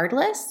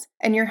regardless,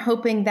 and you're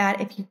hoping that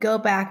if you go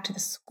back to the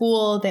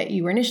school that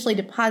you were initially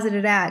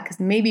deposited at, because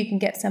maybe you can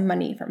get some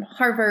money from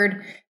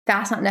Harvard,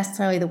 that's not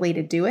necessarily the way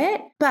to do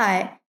it.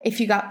 But if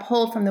you got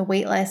pulled from the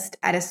wait list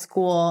at a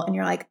school and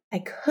you're like, I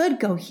could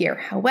go here.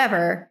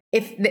 However,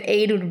 if the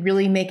aid would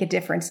really make a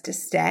difference to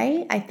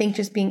stay, I think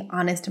just being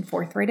honest and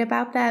forthright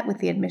about that with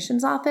the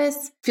admissions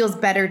office feels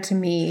better to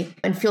me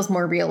and feels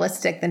more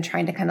realistic than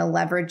trying to kind of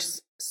leverage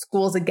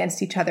schools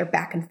against each other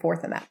back and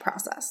forth in that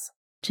process.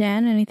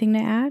 Jen, anything to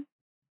add?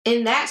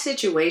 In that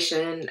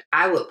situation,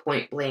 I would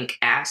point blank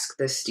ask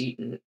the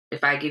student,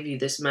 if I give you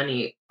this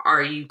money,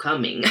 are you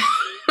coming?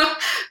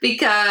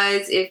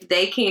 Because if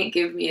they can't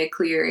give me a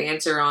clear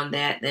answer on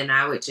that, then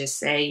I would just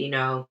say,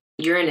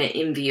 you're in an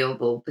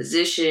enviable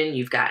position.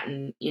 You've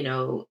gotten,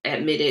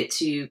 admitted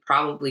to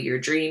probably your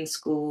dream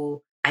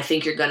school. I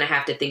think you're going to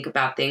have to think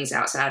about things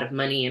outside of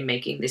money in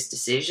making this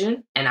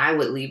decision. And I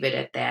would leave it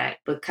at that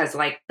because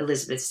like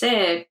Elizabeth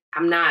said,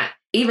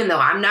 even though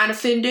I'm not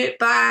offended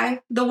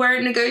by the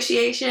word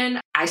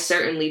negotiation, I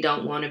certainly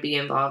don't want to be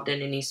involved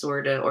in any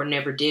sort of, or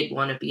never did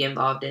want to be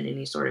involved in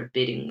any sort of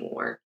bidding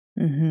war.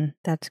 Mm-hmm.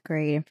 That's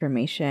great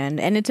information.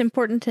 And it's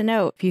important to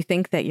note, if you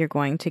think that you're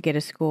going to get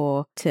a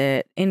school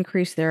to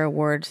increase their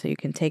award so you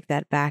can take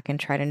that back and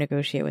try to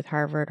negotiate with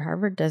Harvard,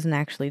 Harvard doesn't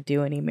actually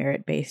do any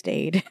merit-based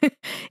aid.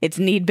 It's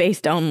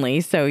need-based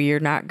only, so you're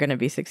not going to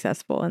be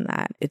successful in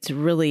that. It's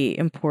really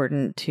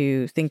important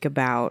to think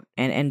about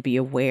and be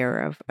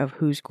aware of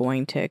who's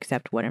going to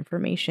accept what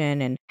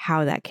information and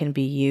how that can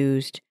be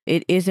used.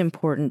 It is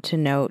important to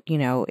note,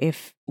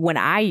 if when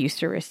I used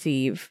to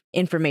receive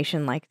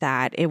information like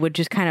that, it would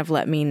just kind of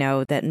let me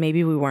know that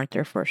maybe we weren't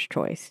their first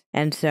choice.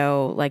 And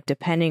so, like,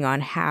 depending on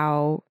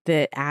how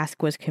the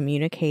ask was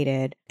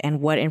communicated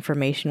and what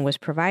information was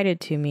provided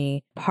to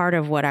me, part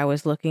of what I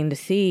was looking to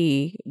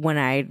see when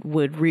I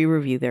would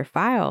re-review their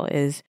file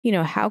is,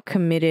 how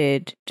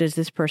committed does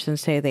this person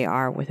say they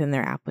are within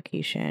their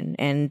application?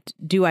 And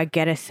do I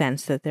get a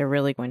sense that they're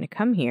really going to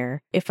come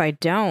here? If I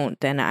don't,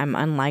 then I'm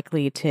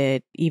unlikely to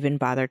even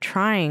bother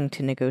trying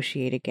to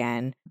negotiate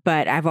again.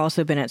 But I've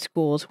also been at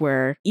schools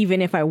where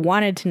even if I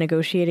wanted to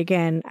negotiate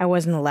again, I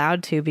wasn't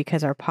allowed to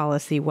because our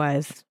policy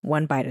was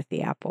one bite at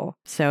the apple.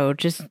 So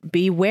just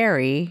be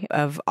wary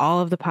of all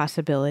of the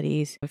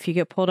possibilities. If you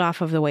get pulled off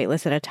of the wait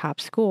list at a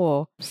top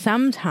school,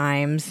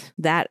 sometimes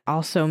that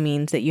also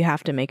means that you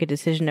have to make a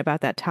decision about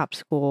that top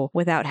school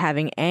without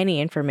having any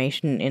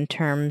information in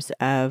terms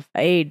of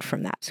aid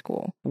from that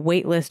school.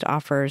 Waitlist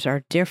offers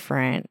are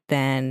different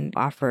than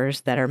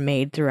offers that are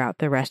made throughout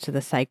the rest of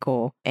the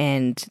cycle,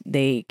 and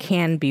they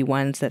can be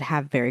ones that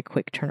have very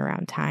quick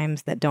turnaround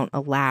times that don't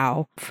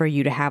allow for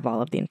you to have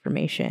all of the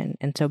information.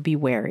 And so be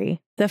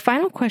wary. The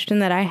final question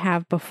that I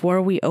have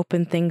before we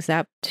open things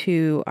up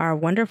to our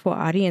wonderful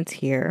audience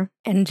here,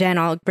 and Jen,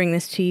 I'll bring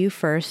this to you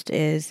first,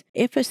 is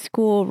if a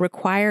school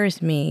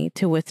requires me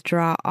to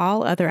withdraw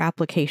all other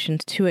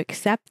applications to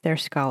accept their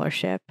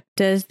scholarship,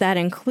 does that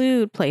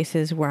include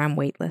places where I'm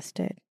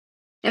waitlisted?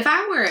 If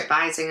I were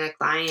advising a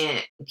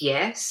client,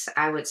 yes,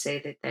 I would say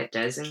that that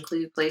does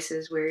include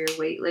places where you're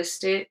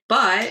waitlisted.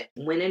 But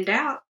when in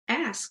doubt,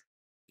 ask.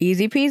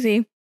 Easy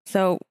peasy.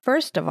 So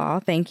first of all,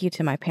 thank you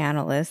to my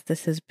panelists.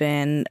 This has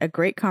been a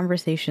great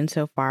conversation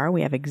so far.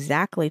 We have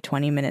exactly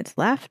 20 minutes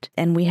left,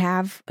 and we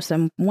have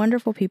some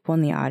wonderful people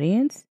in the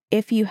audience.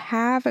 If you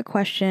have a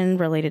question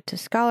related to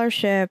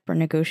scholarship or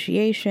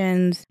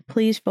negotiations,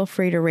 please feel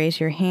free to raise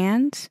your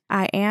hands.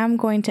 I am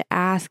going to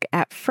ask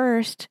at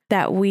first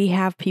that we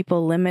have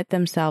people limit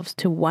themselves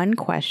to one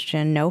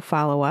question, no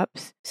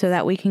follow-ups, so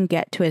that we can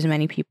get to as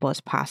many people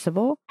as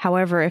possible.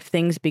 However, if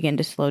things begin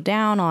to slow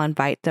down, I'll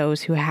invite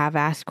those who have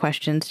asked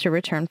questions to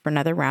return for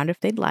another round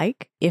if they'd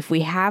like. If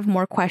we have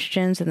more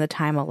questions than the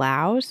time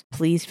allows,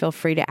 please feel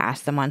free to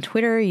ask them on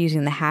Twitter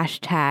using the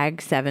hashtag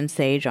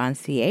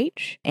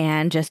 7SageOnCH.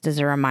 And just as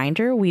a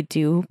reminder, we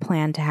do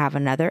plan to have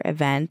another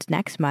event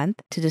next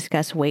month to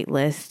discuss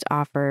waitlist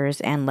offers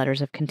and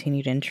letters of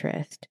continued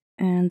interest.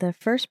 And the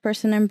first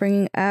person I'm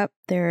bringing up,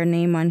 their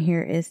name on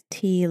here is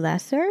T.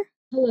 Lesser.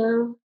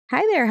 Hello.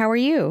 Hi there. How are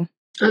you?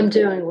 I'm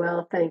doing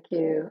well, thank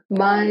you.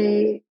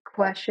 My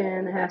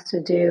question has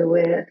to do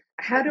with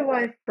how do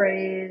I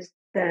phrase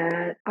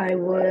that I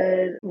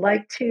would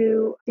like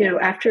to,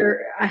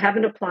 after I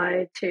haven't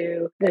applied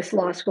to this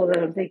law school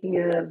that I'm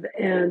thinking of,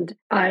 and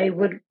I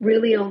would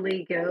really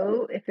only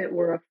go if it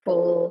were a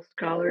full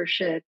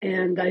scholarship.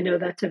 And I know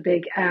that's a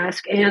big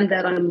ask, and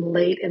that I'm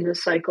late in the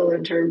cycle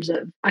in terms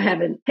of I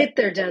haven't hit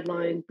their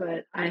deadline,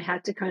 but I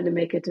had to kind of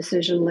make a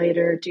decision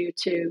later due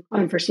to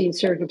unforeseen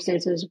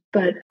circumstances.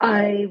 But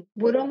I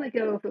would only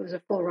go if it was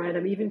a full ride.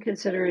 I'm even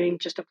considering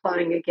just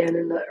applying again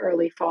in the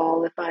early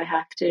fall if I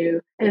have to,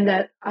 and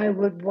that I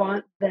would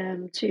want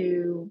them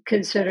to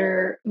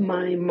consider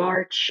my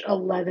March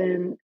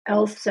 11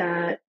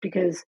 LSAT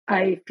because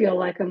I feel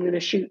like I'm going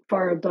to shoot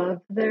far above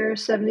their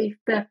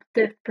 75th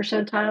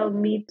percentile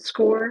meet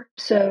score.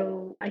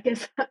 So I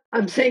guess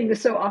I'm saying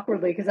this so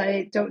awkwardly because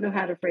I don't know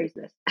how to phrase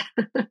this.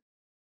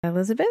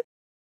 Elizabeth?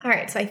 All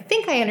right, so I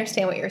think I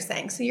understand what you're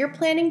saying. So you're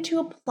planning to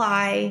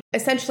apply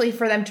essentially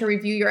for them to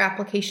review your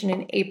application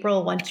in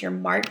April once your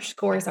March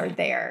scores are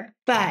there,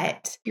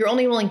 but you're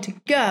only willing to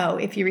go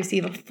if you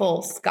receive a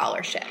full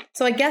scholarship.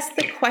 So I guess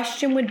the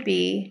question would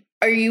be,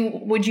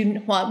 would you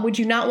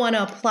not want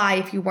to apply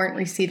if you weren't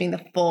receiving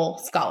the full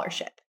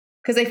scholarship?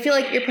 Because I feel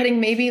like you're putting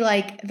maybe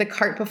like the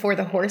cart before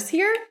the horse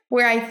here,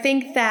 where I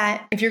think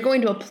that if you're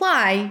going to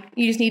apply,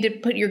 you just need to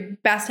put your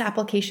best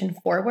application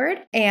forward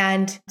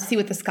and see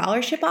what the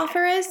scholarship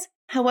offer is.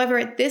 However,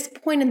 at this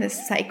point in the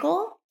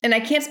cycle, and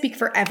I can't speak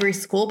for every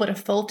school, but a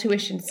full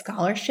tuition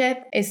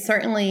scholarship is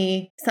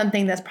certainly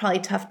something that's probably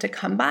tough to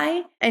come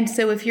by. And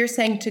so if you're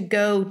saying to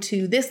go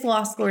to this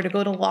law school or to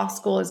go to law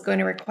school is going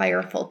to require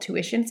a full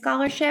tuition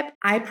scholarship,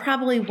 I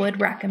probably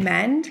would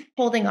recommend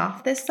holding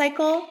off this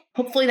cycle.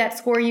 Hopefully that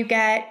score you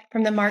get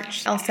from the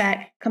March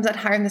LSAT comes out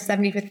higher than the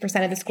 75th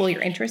percent of the school you're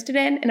interested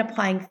in and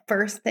applying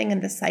first thing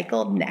in the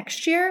cycle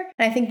next year.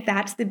 And I think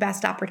that's the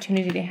best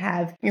opportunity to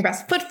have your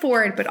best foot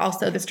forward, but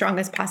also the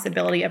strongest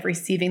possibility of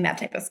receiving that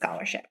type of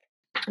scholarship.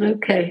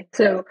 Okay,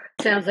 so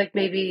sounds like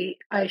maybe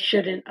I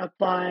shouldn't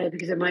apply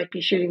because it might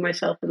be shooting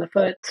myself in the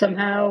foot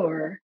somehow,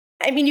 or...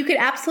 I mean, you could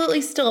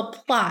absolutely still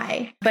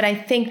apply, but I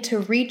think to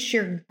reach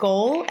your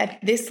goal at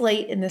this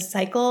late in the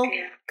cycle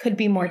could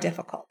be more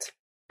difficult.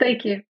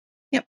 Thank you.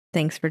 Yep.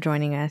 Thanks for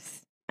joining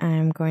us.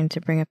 I'm going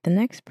to bring up the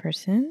next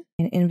person.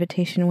 An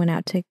invitation went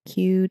out to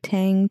Q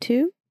Tang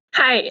too.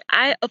 Hi,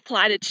 I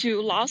applied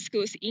to law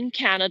schools in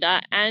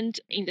Canada and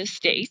in the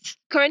States.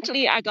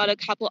 Currently, I got a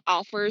couple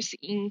offers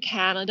in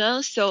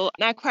Canada. So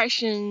my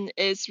question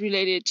is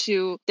related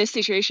to the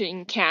situation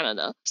in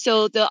Canada.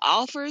 So the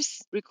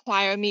offers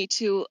require me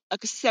to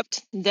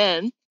accept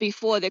them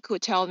before they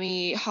could tell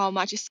me how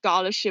much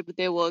scholarship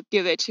they will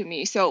give it to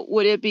me. So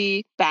would it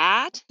be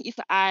bad if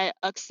I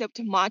accept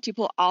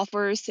multiple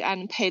offers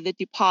and pay the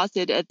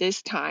deposit at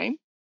this time?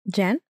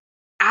 Jen?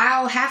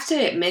 I'll have to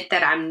admit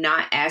that I'm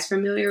not as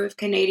familiar with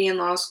Canadian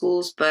law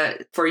schools,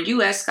 but for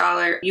US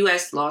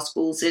law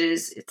schools,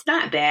 it's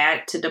not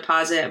bad to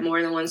deposit at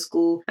more than one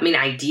school. I mean,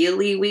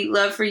 ideally, we'd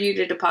love for you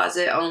to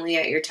deposit only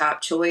at your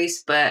top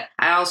choice, but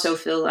I also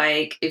feel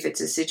like if it's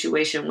a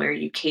situation where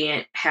you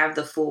can't have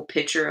the full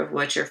picture of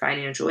what your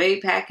financial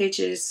aid package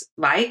is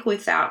like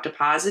without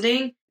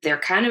depositing, they're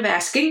kind of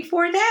asking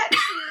for that,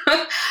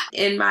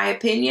 in my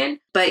opinion.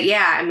 But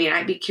yeah, I mean,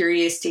 I'd be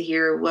curious to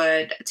hear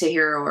what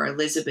Tahira or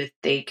Elizabeth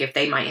think if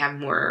they might have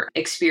more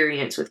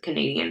experience with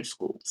Canadian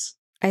schools.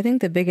 I think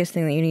the biggest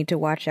thing that you need to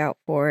watch out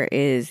for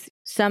is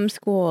some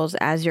schools,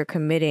 as you're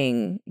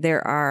committing,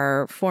 there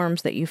are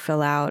forms that you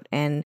fill out,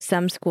 and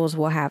some schools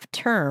will have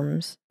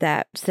terms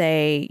that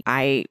say,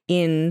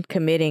 in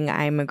committing,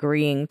 I'm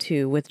agreeing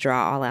to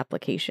withdraw all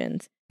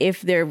applications.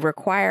 If they're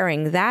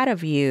requiring that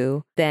of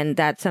you, then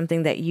that's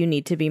something that you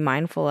need to be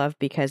mindful of,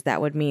 because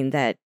that would mean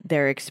that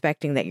they're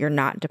expecting that you're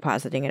not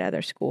depositing at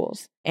other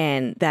schools.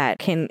 And that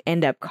can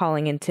end up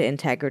calling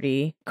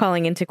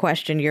into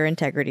question your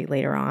integrity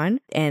later on.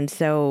 And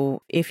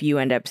so if you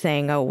end up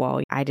saying, oh,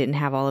 well, I didn't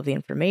have all of the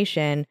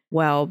information,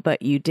 well,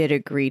 but you did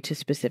agree to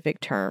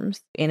specific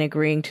terms. In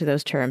agreeing to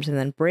those terms and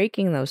then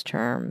breaking those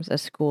terms, a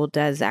school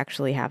does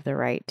actually have the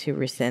right to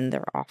rescind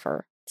their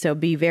offer. So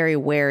be very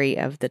wary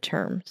of the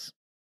terms.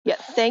 Yeah,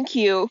 thank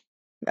you.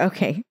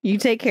 Okay, you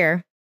take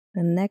care.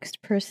 The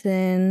next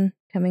person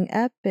coming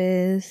up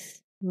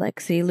is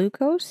Lexi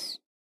Lukos.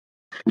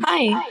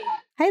 Hi.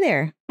 Hi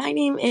there. My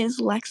name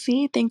is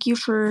Lexi. Thank you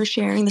for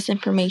sharing this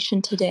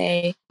information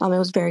today. It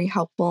was very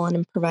helpful and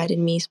it provided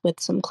me with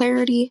some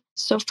clarity.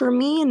 So for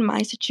me, in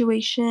my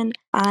situation,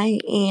 I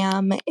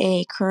am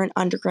a current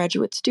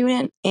undergraduate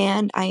student,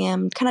 and I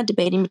am kind of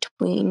debating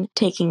between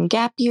taking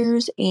gap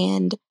years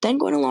and then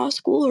going to law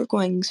school or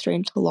going straight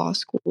into law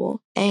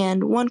school.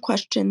 And one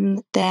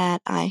question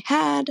that I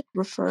had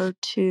referred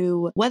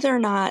to whether or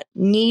not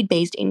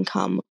need-based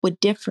income would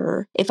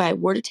differ if I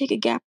were to take a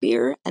gap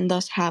year and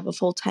thus have a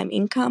full-time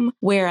income,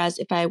 whereas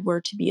if I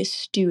were to be a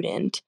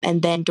student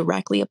and then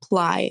directly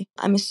apply.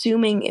 I'm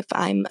assuming if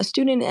I'm a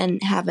student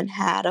and haven't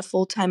had a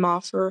full-time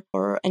offer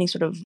or any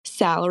sort of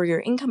salary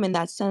or income in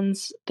that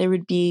sense, there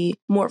would be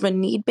more of a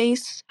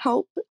need-based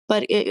help.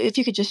 But if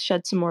you could just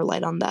shed some more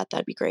light on that,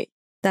 that'd be great.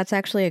 That's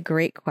actually a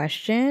great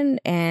question.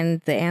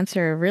 And the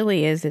answer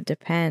really is it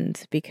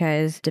depends,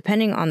 because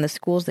depending on the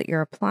schools that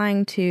you're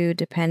applying to,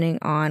 depending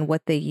on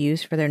what they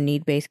use for their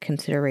need-based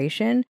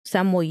consideration,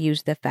 some will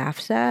use the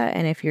FAFSA.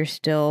 And if you're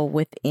still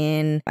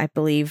within, I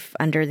believe,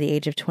 under the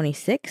age of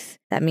 26,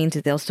 that means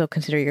that they'll still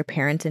consider your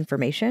parents'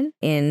 information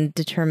in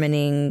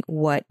determining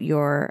what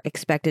your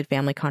expected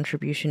family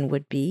contribution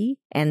would be.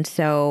 And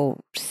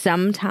so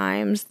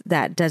sometimes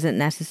that doesn't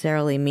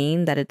necessarily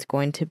mean that it's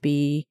going to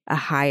be a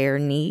higher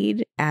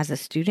need as a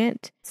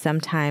student.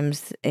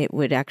 Sometimes it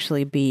would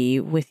actually be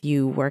with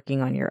you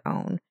working on your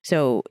own.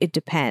 So it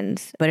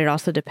depends, but it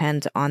also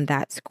depends on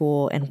that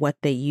school and what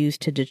they use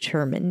to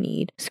determine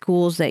need.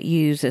 Schools that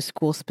use a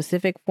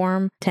school-specific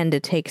form tend to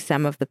take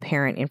some of the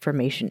parent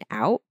information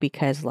out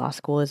because law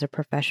school is a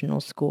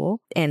professional school.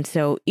 And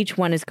so each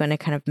one is going to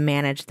kind of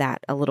manage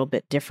that a little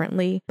bit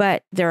differently.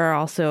 But there are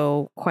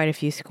also quite a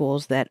few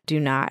schools that do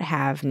not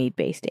have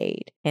need-based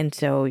aid. And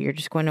so you're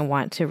just going to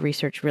want to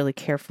research really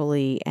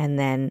carefully and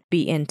then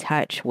be in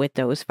touch with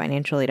those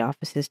financial aid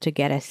offices to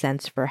get a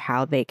sense for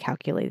how they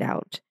calculate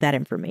out that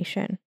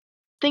information.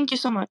 Thank you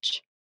so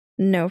much.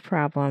 No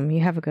problem.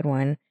 You have a good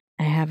one.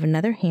 I have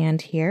another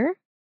hand here.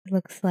 It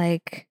looks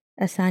like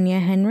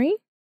Asanya Henry.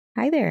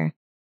 Hi there.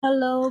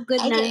 Hello,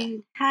 good night.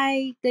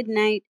 Hi, good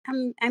night.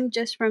 I'm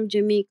just from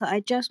Jamaica.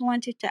 I just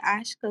wanted to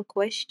ask a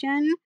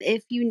question.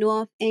 If you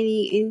know of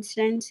any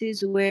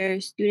instances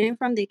where students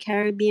from the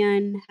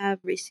Caribbean have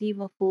received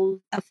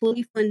a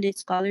fully funded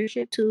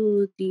scholarship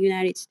to the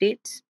United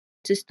States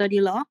to study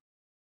law?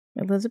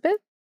 Elizabeth?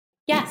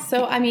 Yes.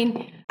 So, I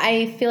mean,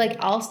 I feel like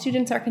all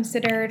students are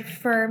considered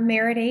for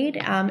merit aid.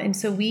 And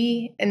so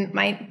in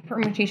my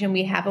permutation,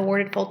 we have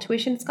awarded full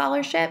tuition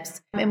scholarships,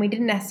 and we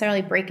didn't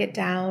necessarily break it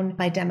down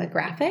by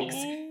demographics.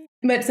 Okay.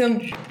 But so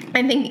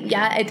I think,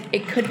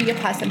 it could be a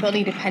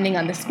possibility depending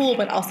on the school,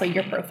 but also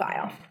your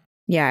profile.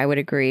 Yeah, I would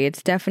agree.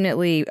 It's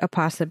definitely a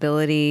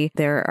possibility.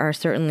 There are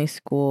certainly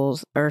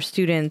schools or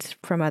students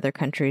from other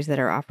countries that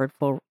are offered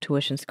full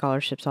tuition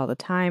scholarships all the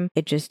time.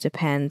 It just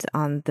depends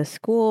on the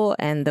school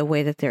and the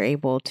way that they're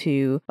able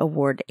to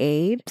award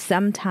aid.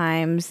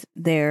 Sometimes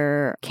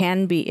there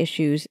can be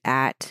issues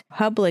at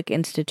public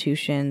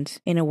institutions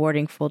in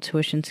awarding full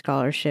tuition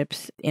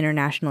scholarships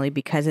internationally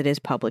because it is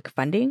public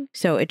funding.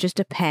 So it just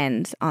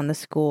depends on the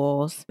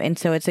schools. And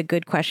so it's a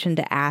good question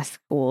to ask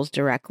schools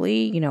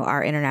directly.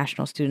 Are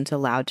international students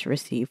allowed to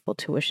receive full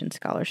tuition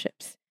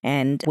scholarships?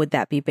 And would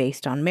that be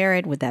based on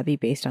merit? Would that be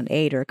based on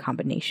aid or a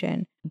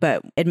combination?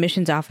 But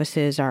admissions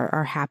offices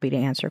are happy to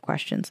answer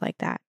questions like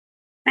that.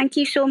 Thank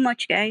you so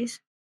much,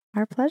 guys.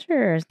 Our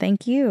pleasure.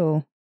 Thank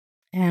you.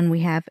 And we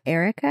have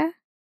Erica.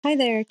 Hi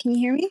there. Can you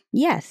hear me?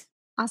 Yes.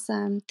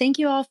 Awesome. Thank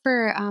you all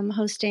for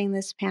hosting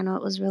this panel.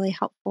 It was really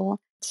helpful.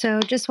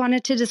 So just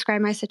wanted to describe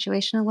my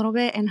situation a little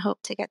bit and hope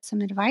to get some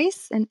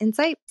advice and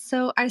insight.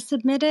 So I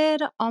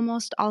submitted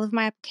almost all of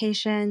my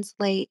applications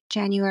late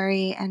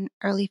January and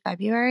early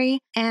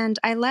February, and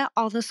I let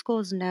all the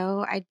schools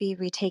know I'd be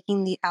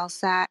retaking the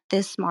LSAT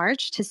this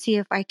March to see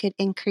if I could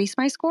increase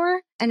my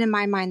score. And in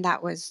my mind,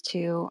 that was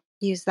to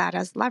use that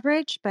as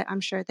leverage, but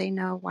I'm sure they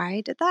know why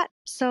I did that.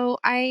 So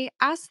I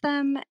asked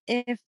them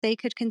if they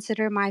could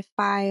consider my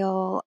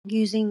file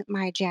using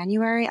my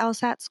January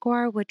LSAT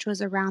score, which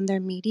was around their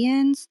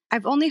medians.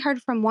 I've only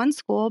heard from one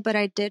school, but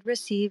I did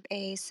receive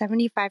a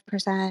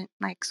 75%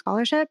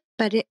 scholarship,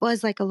 but it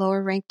was a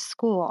lower ranked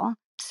school.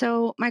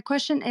 So my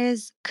question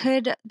is,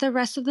 could the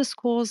rest of the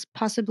schools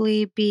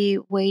possibly be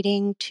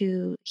waiting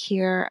to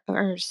hear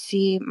or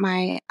see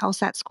my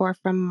LSAT score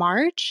from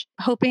March?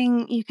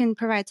 Hoping you can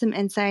provide some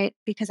insight,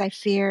 because I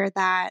fear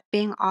that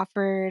being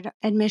offered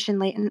admission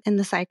late in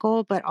the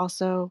cycle, but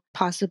also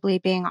possibly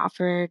being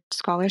offered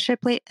scholarship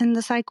late in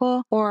the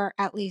cycle, or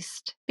at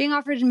least being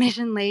offered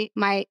admission late,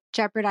 might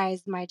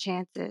jeopardize my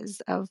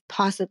chances of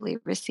possibly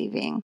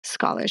receiving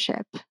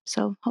scholarship.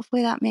 So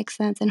hopefully that makes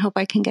sense, and hope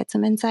I can get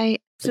some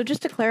insight. So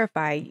just to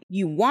clarify,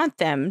 you want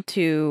them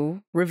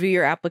to review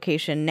your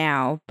application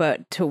now,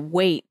 but to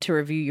wait to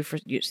review you for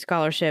your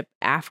scholarship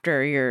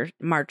after your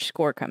March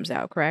score comes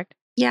out, correct?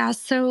 Yeah,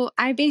 so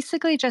I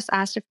basically just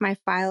asked if my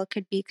file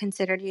could be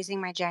considered using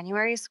my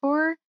January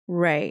score.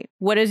 Right.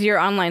 What does your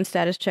online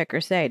status checker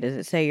say? Does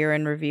it say you're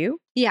in review?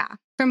 Yeah,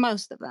 for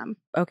most of them.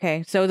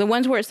 Okay, so the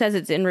ones where it says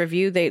it's in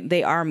review,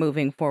 they are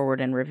moving forward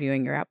and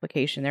reviewing your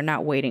application. They're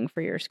not waiting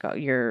for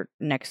your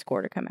next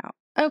score to come out.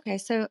 Okay,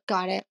 so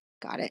got it.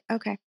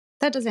 Okay,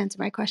 that does answer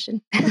my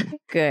question.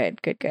 Good.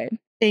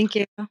 Thank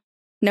you.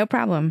 No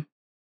problem.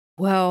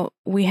 Well,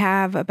 we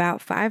have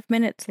about 5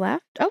 minutes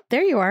left. Oh,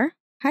 there you are.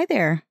 Hi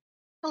there.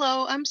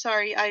 Hello, I'm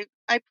sorry. I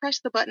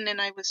pressed the button and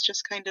I was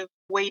just kind of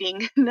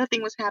waiting.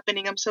 Nothing was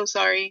happening. I'm so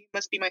sorry. It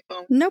must be my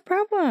phone. No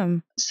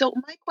problem. So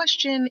my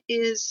question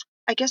is,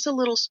 I guess, a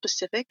little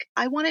specific.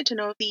 I wanted to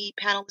know if the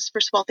panelists,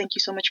 first of all, thank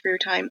you so much for your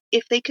time,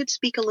 if they could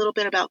speak a little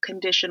bit about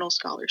conditional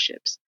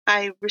scholarships.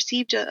 I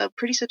received a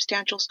pretty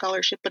substantial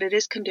scholarship, but it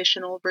is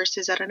conditional,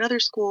 versus at another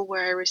school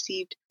where I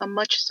received a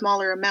much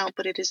smaller amount,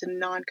 but it is a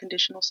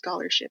non-conditional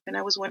scholarship. And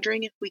I was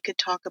wondering if we could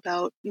talk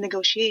about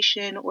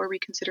negotiation or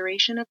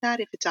reconsideration of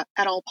that, if it's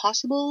at all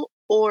possible,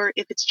 or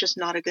if it's just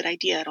not a good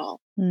idea at all.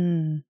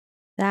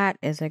 That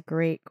is a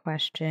great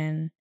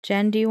question.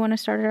 Jen, do you want to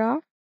start it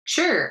off?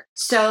 Sure.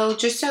 So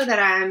just so that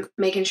I'm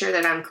making sure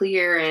that I'm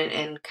clear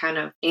and kind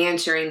of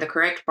answering the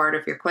correct part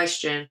of your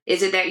question,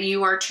 is it that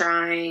you are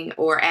trying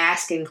or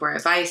asking for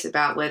advice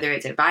about whether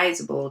it's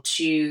advisable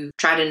to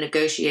try to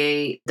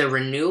negotiate the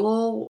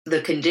renewal,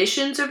 the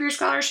conditions of your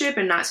scholarship,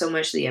 and not so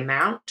much the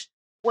amount?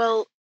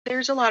 Well,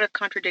 there's a lot of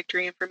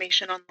contradictory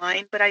information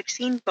online, but I've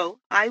seen both.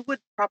 I would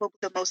probably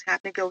the most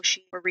have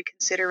negotiate or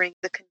reconsidering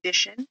the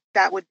condition.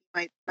 That would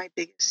be my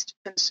biggest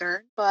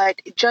concern. But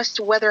just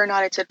whether or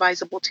not it's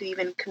advisable to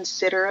even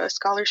consider a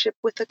scholarship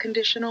with a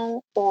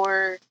conditional,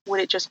 or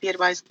would it just be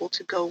advisable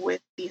to go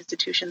with the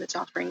institution that's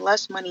offering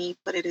less money,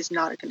 but it is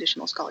not a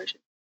conditional scholarship?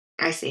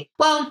 I see.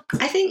 Well,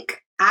 I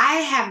think I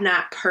have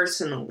not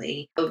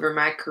personally, over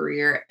my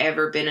career,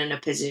 ever been in a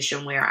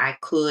position where I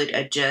could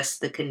adjust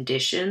the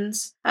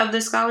conditions of the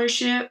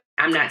scholarship.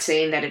 I'm not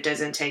saying that it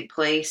doesn't take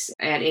place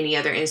at any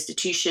other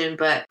institution,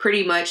 but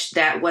pretty much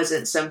that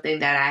wasn't something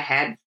that I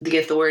had the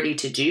authority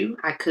to do.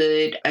 I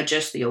could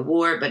adjust the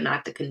award, but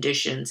not the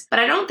conditions. But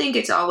I don't think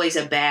it's always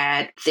a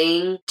bad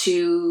thing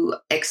to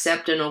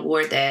accept an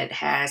award that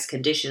has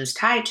conditions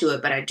tied to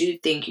it, but I do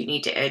think you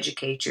need to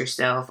educate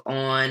yourself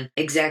on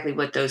exactly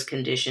what those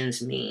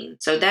conditions mean.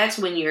 So that's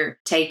when you're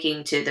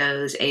taking to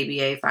those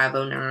ABA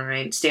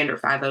 509,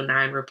 Standard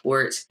 509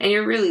 reports, and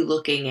you're really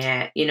looking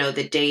at,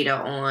 the data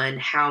on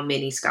how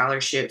many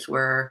scholarships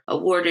were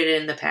awarded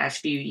in the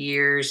past few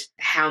years,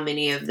 how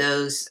many of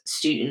those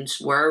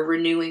students were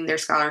renewing their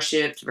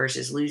scholarships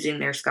versus losing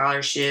their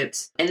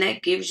scholarships. And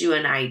that gives you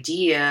an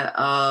idea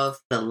of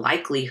the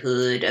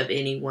likelihood of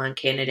any one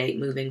candidate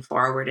moving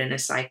forward in a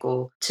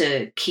cycle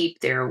to keep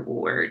their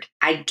award.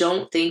 I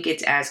don't think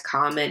it's as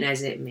common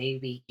as it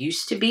maybe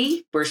used to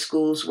be, where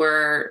schools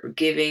were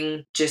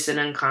giving just an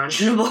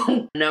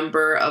unconscionable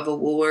number of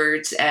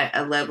awards at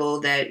a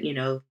level that,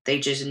 they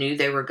just knew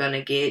they were going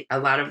to get a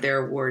lot of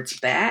their awards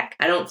back.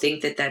 I don't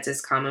think that that's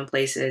as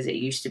commonplace as it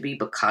used to be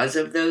because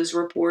of those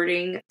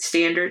reporting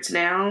standards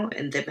now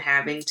and them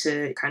having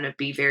to kind of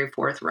be very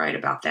forthright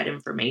about that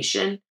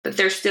information. But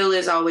there still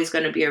is always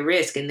going to be a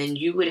risk. And then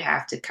you would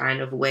have to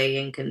kind of weigh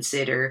and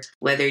consider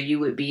whether you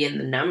would be in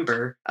the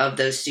number of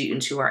those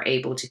students who are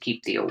able to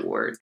keep the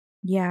award.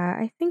 Yeah,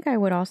 I think I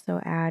would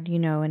also add,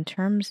 in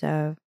terms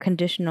of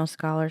conditional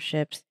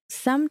scholarships,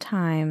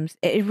 sometimes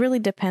it really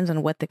depends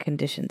on what the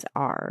conditions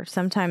are.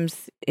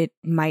 Sometimes it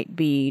might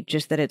be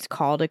just that it's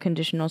called a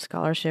conditional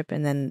scholarship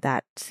and then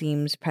that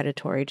seems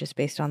predatory just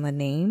based on the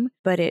name,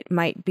 but it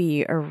might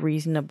be a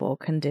reasonable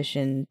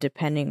condition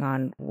depending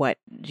on what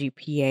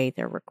GPA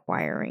they're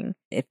requiring.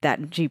 If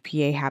that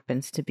GPA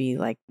happens to be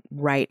like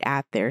right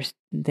at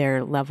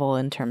their level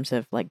in terms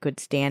of like good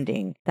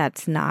standing,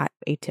 that's not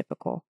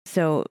atypical.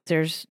 So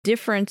there's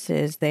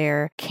differences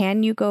there.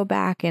 Can you go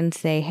back and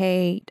say,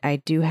 hey, I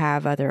do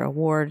have other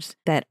awards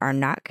that are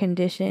not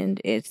conditioned?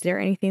 Is there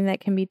anything that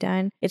can be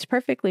done? It's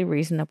perfectly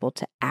reasonable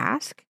to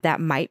ask. That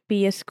might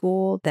be a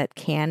school that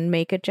can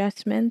make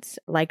adjustments.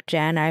 Like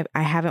Jen, I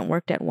haven't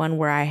worked at one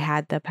where I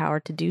had the power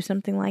to do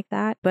something like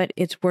that, but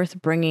it's worth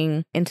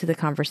bringing into the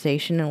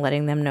conversation and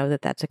letting them know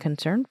that that's a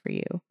concern for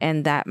you.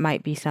 And that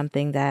might be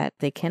something that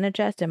they can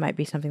adjust. It might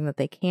be something that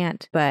they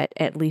can't, but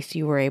at least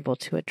you were able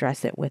to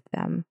address it with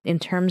them. In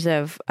terms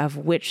of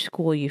which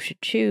school you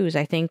should choose,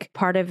 I think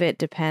part of it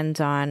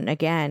depends on,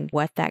 again,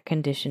 what that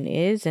condition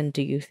is, and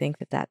do you think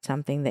that that's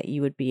something that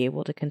you would be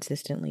able to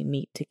consistently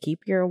meet to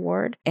keep your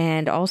award?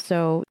 And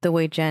also the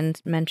way Jen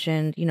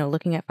mentioned,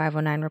 looking at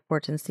 509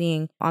 reports and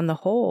seeing on the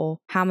whole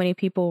how many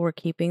people were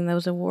keeping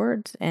those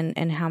awards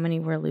and how many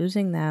were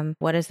losing them.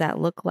 What does that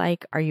look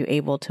like? Are you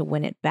able to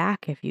win it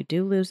back if you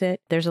do lose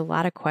it? There's a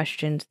lot of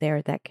questions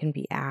there that can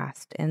be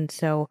asked. And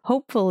so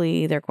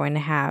hopefully they're going to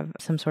have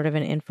some sort of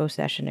an info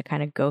session to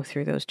kind of go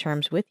through those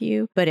terms with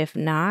you. But if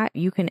not,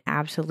 you can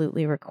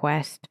absolutely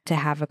request to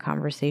have a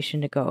conversation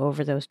to go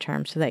over those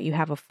terms so that you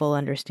have a full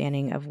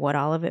understanding of what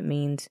all of it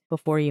means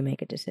before you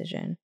make a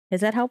decision.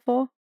 Is that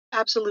helpful?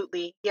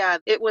 Absolutely. Yeah,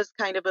 it was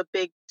kind of a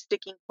big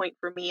sticking point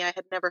for me. I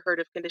had never heard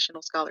of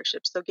conditional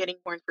scholarships. So getting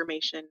more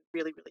information,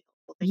 really, really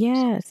helpful. Thank you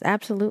so much.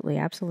 Absolutely.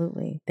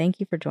 Absolutely. Thank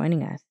you for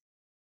joining us.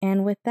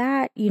 And with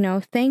that,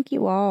 thank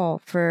you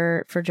all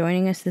for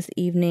joining us this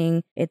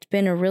evening. It's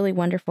been a really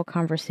wonderful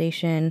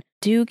conversation.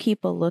 Do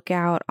keep a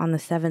lookout on the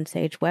 7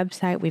 Sage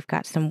website. We've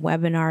got some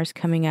webinars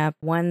coming up,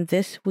 one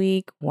this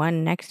week,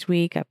 one next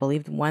week, I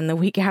believe one the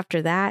week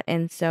after that.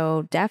 And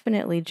so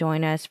definitely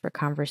join us for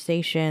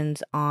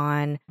conversations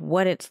on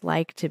what it's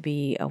like to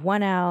be a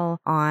 1L,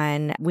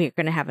 we're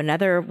going to have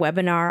another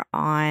webinar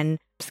on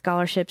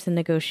scholarships and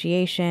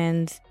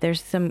negotiations.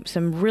 There's some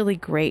really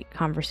great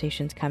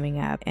conversations coming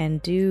up,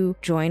 and do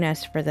join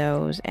us for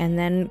those. And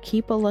then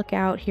keep a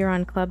lookout here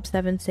on Club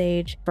 7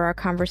 Sage for our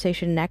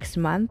conversation next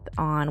month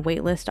on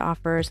waitlist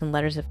offers and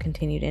letters of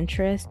continued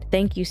interest.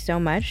 Thank you so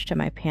much to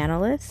my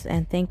panelists,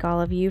 and thank all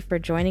of you for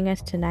joining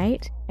us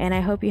tonight. And I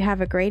hope you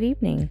have a great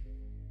evening.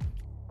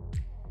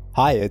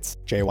 Hi, it's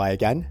JY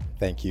again.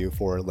 Thank you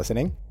for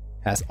listening.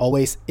 As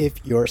always,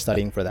 if you're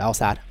studying for the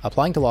LSAT,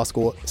 applying to law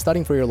school,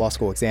 studying for your law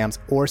school exams,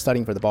 or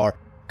studying for the bar,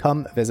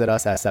 come visit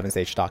us at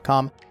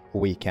 7sage.com.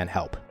 We can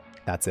help.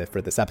 That's it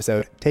for this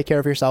episode. Take care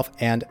of yourself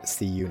and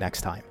see you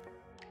next time.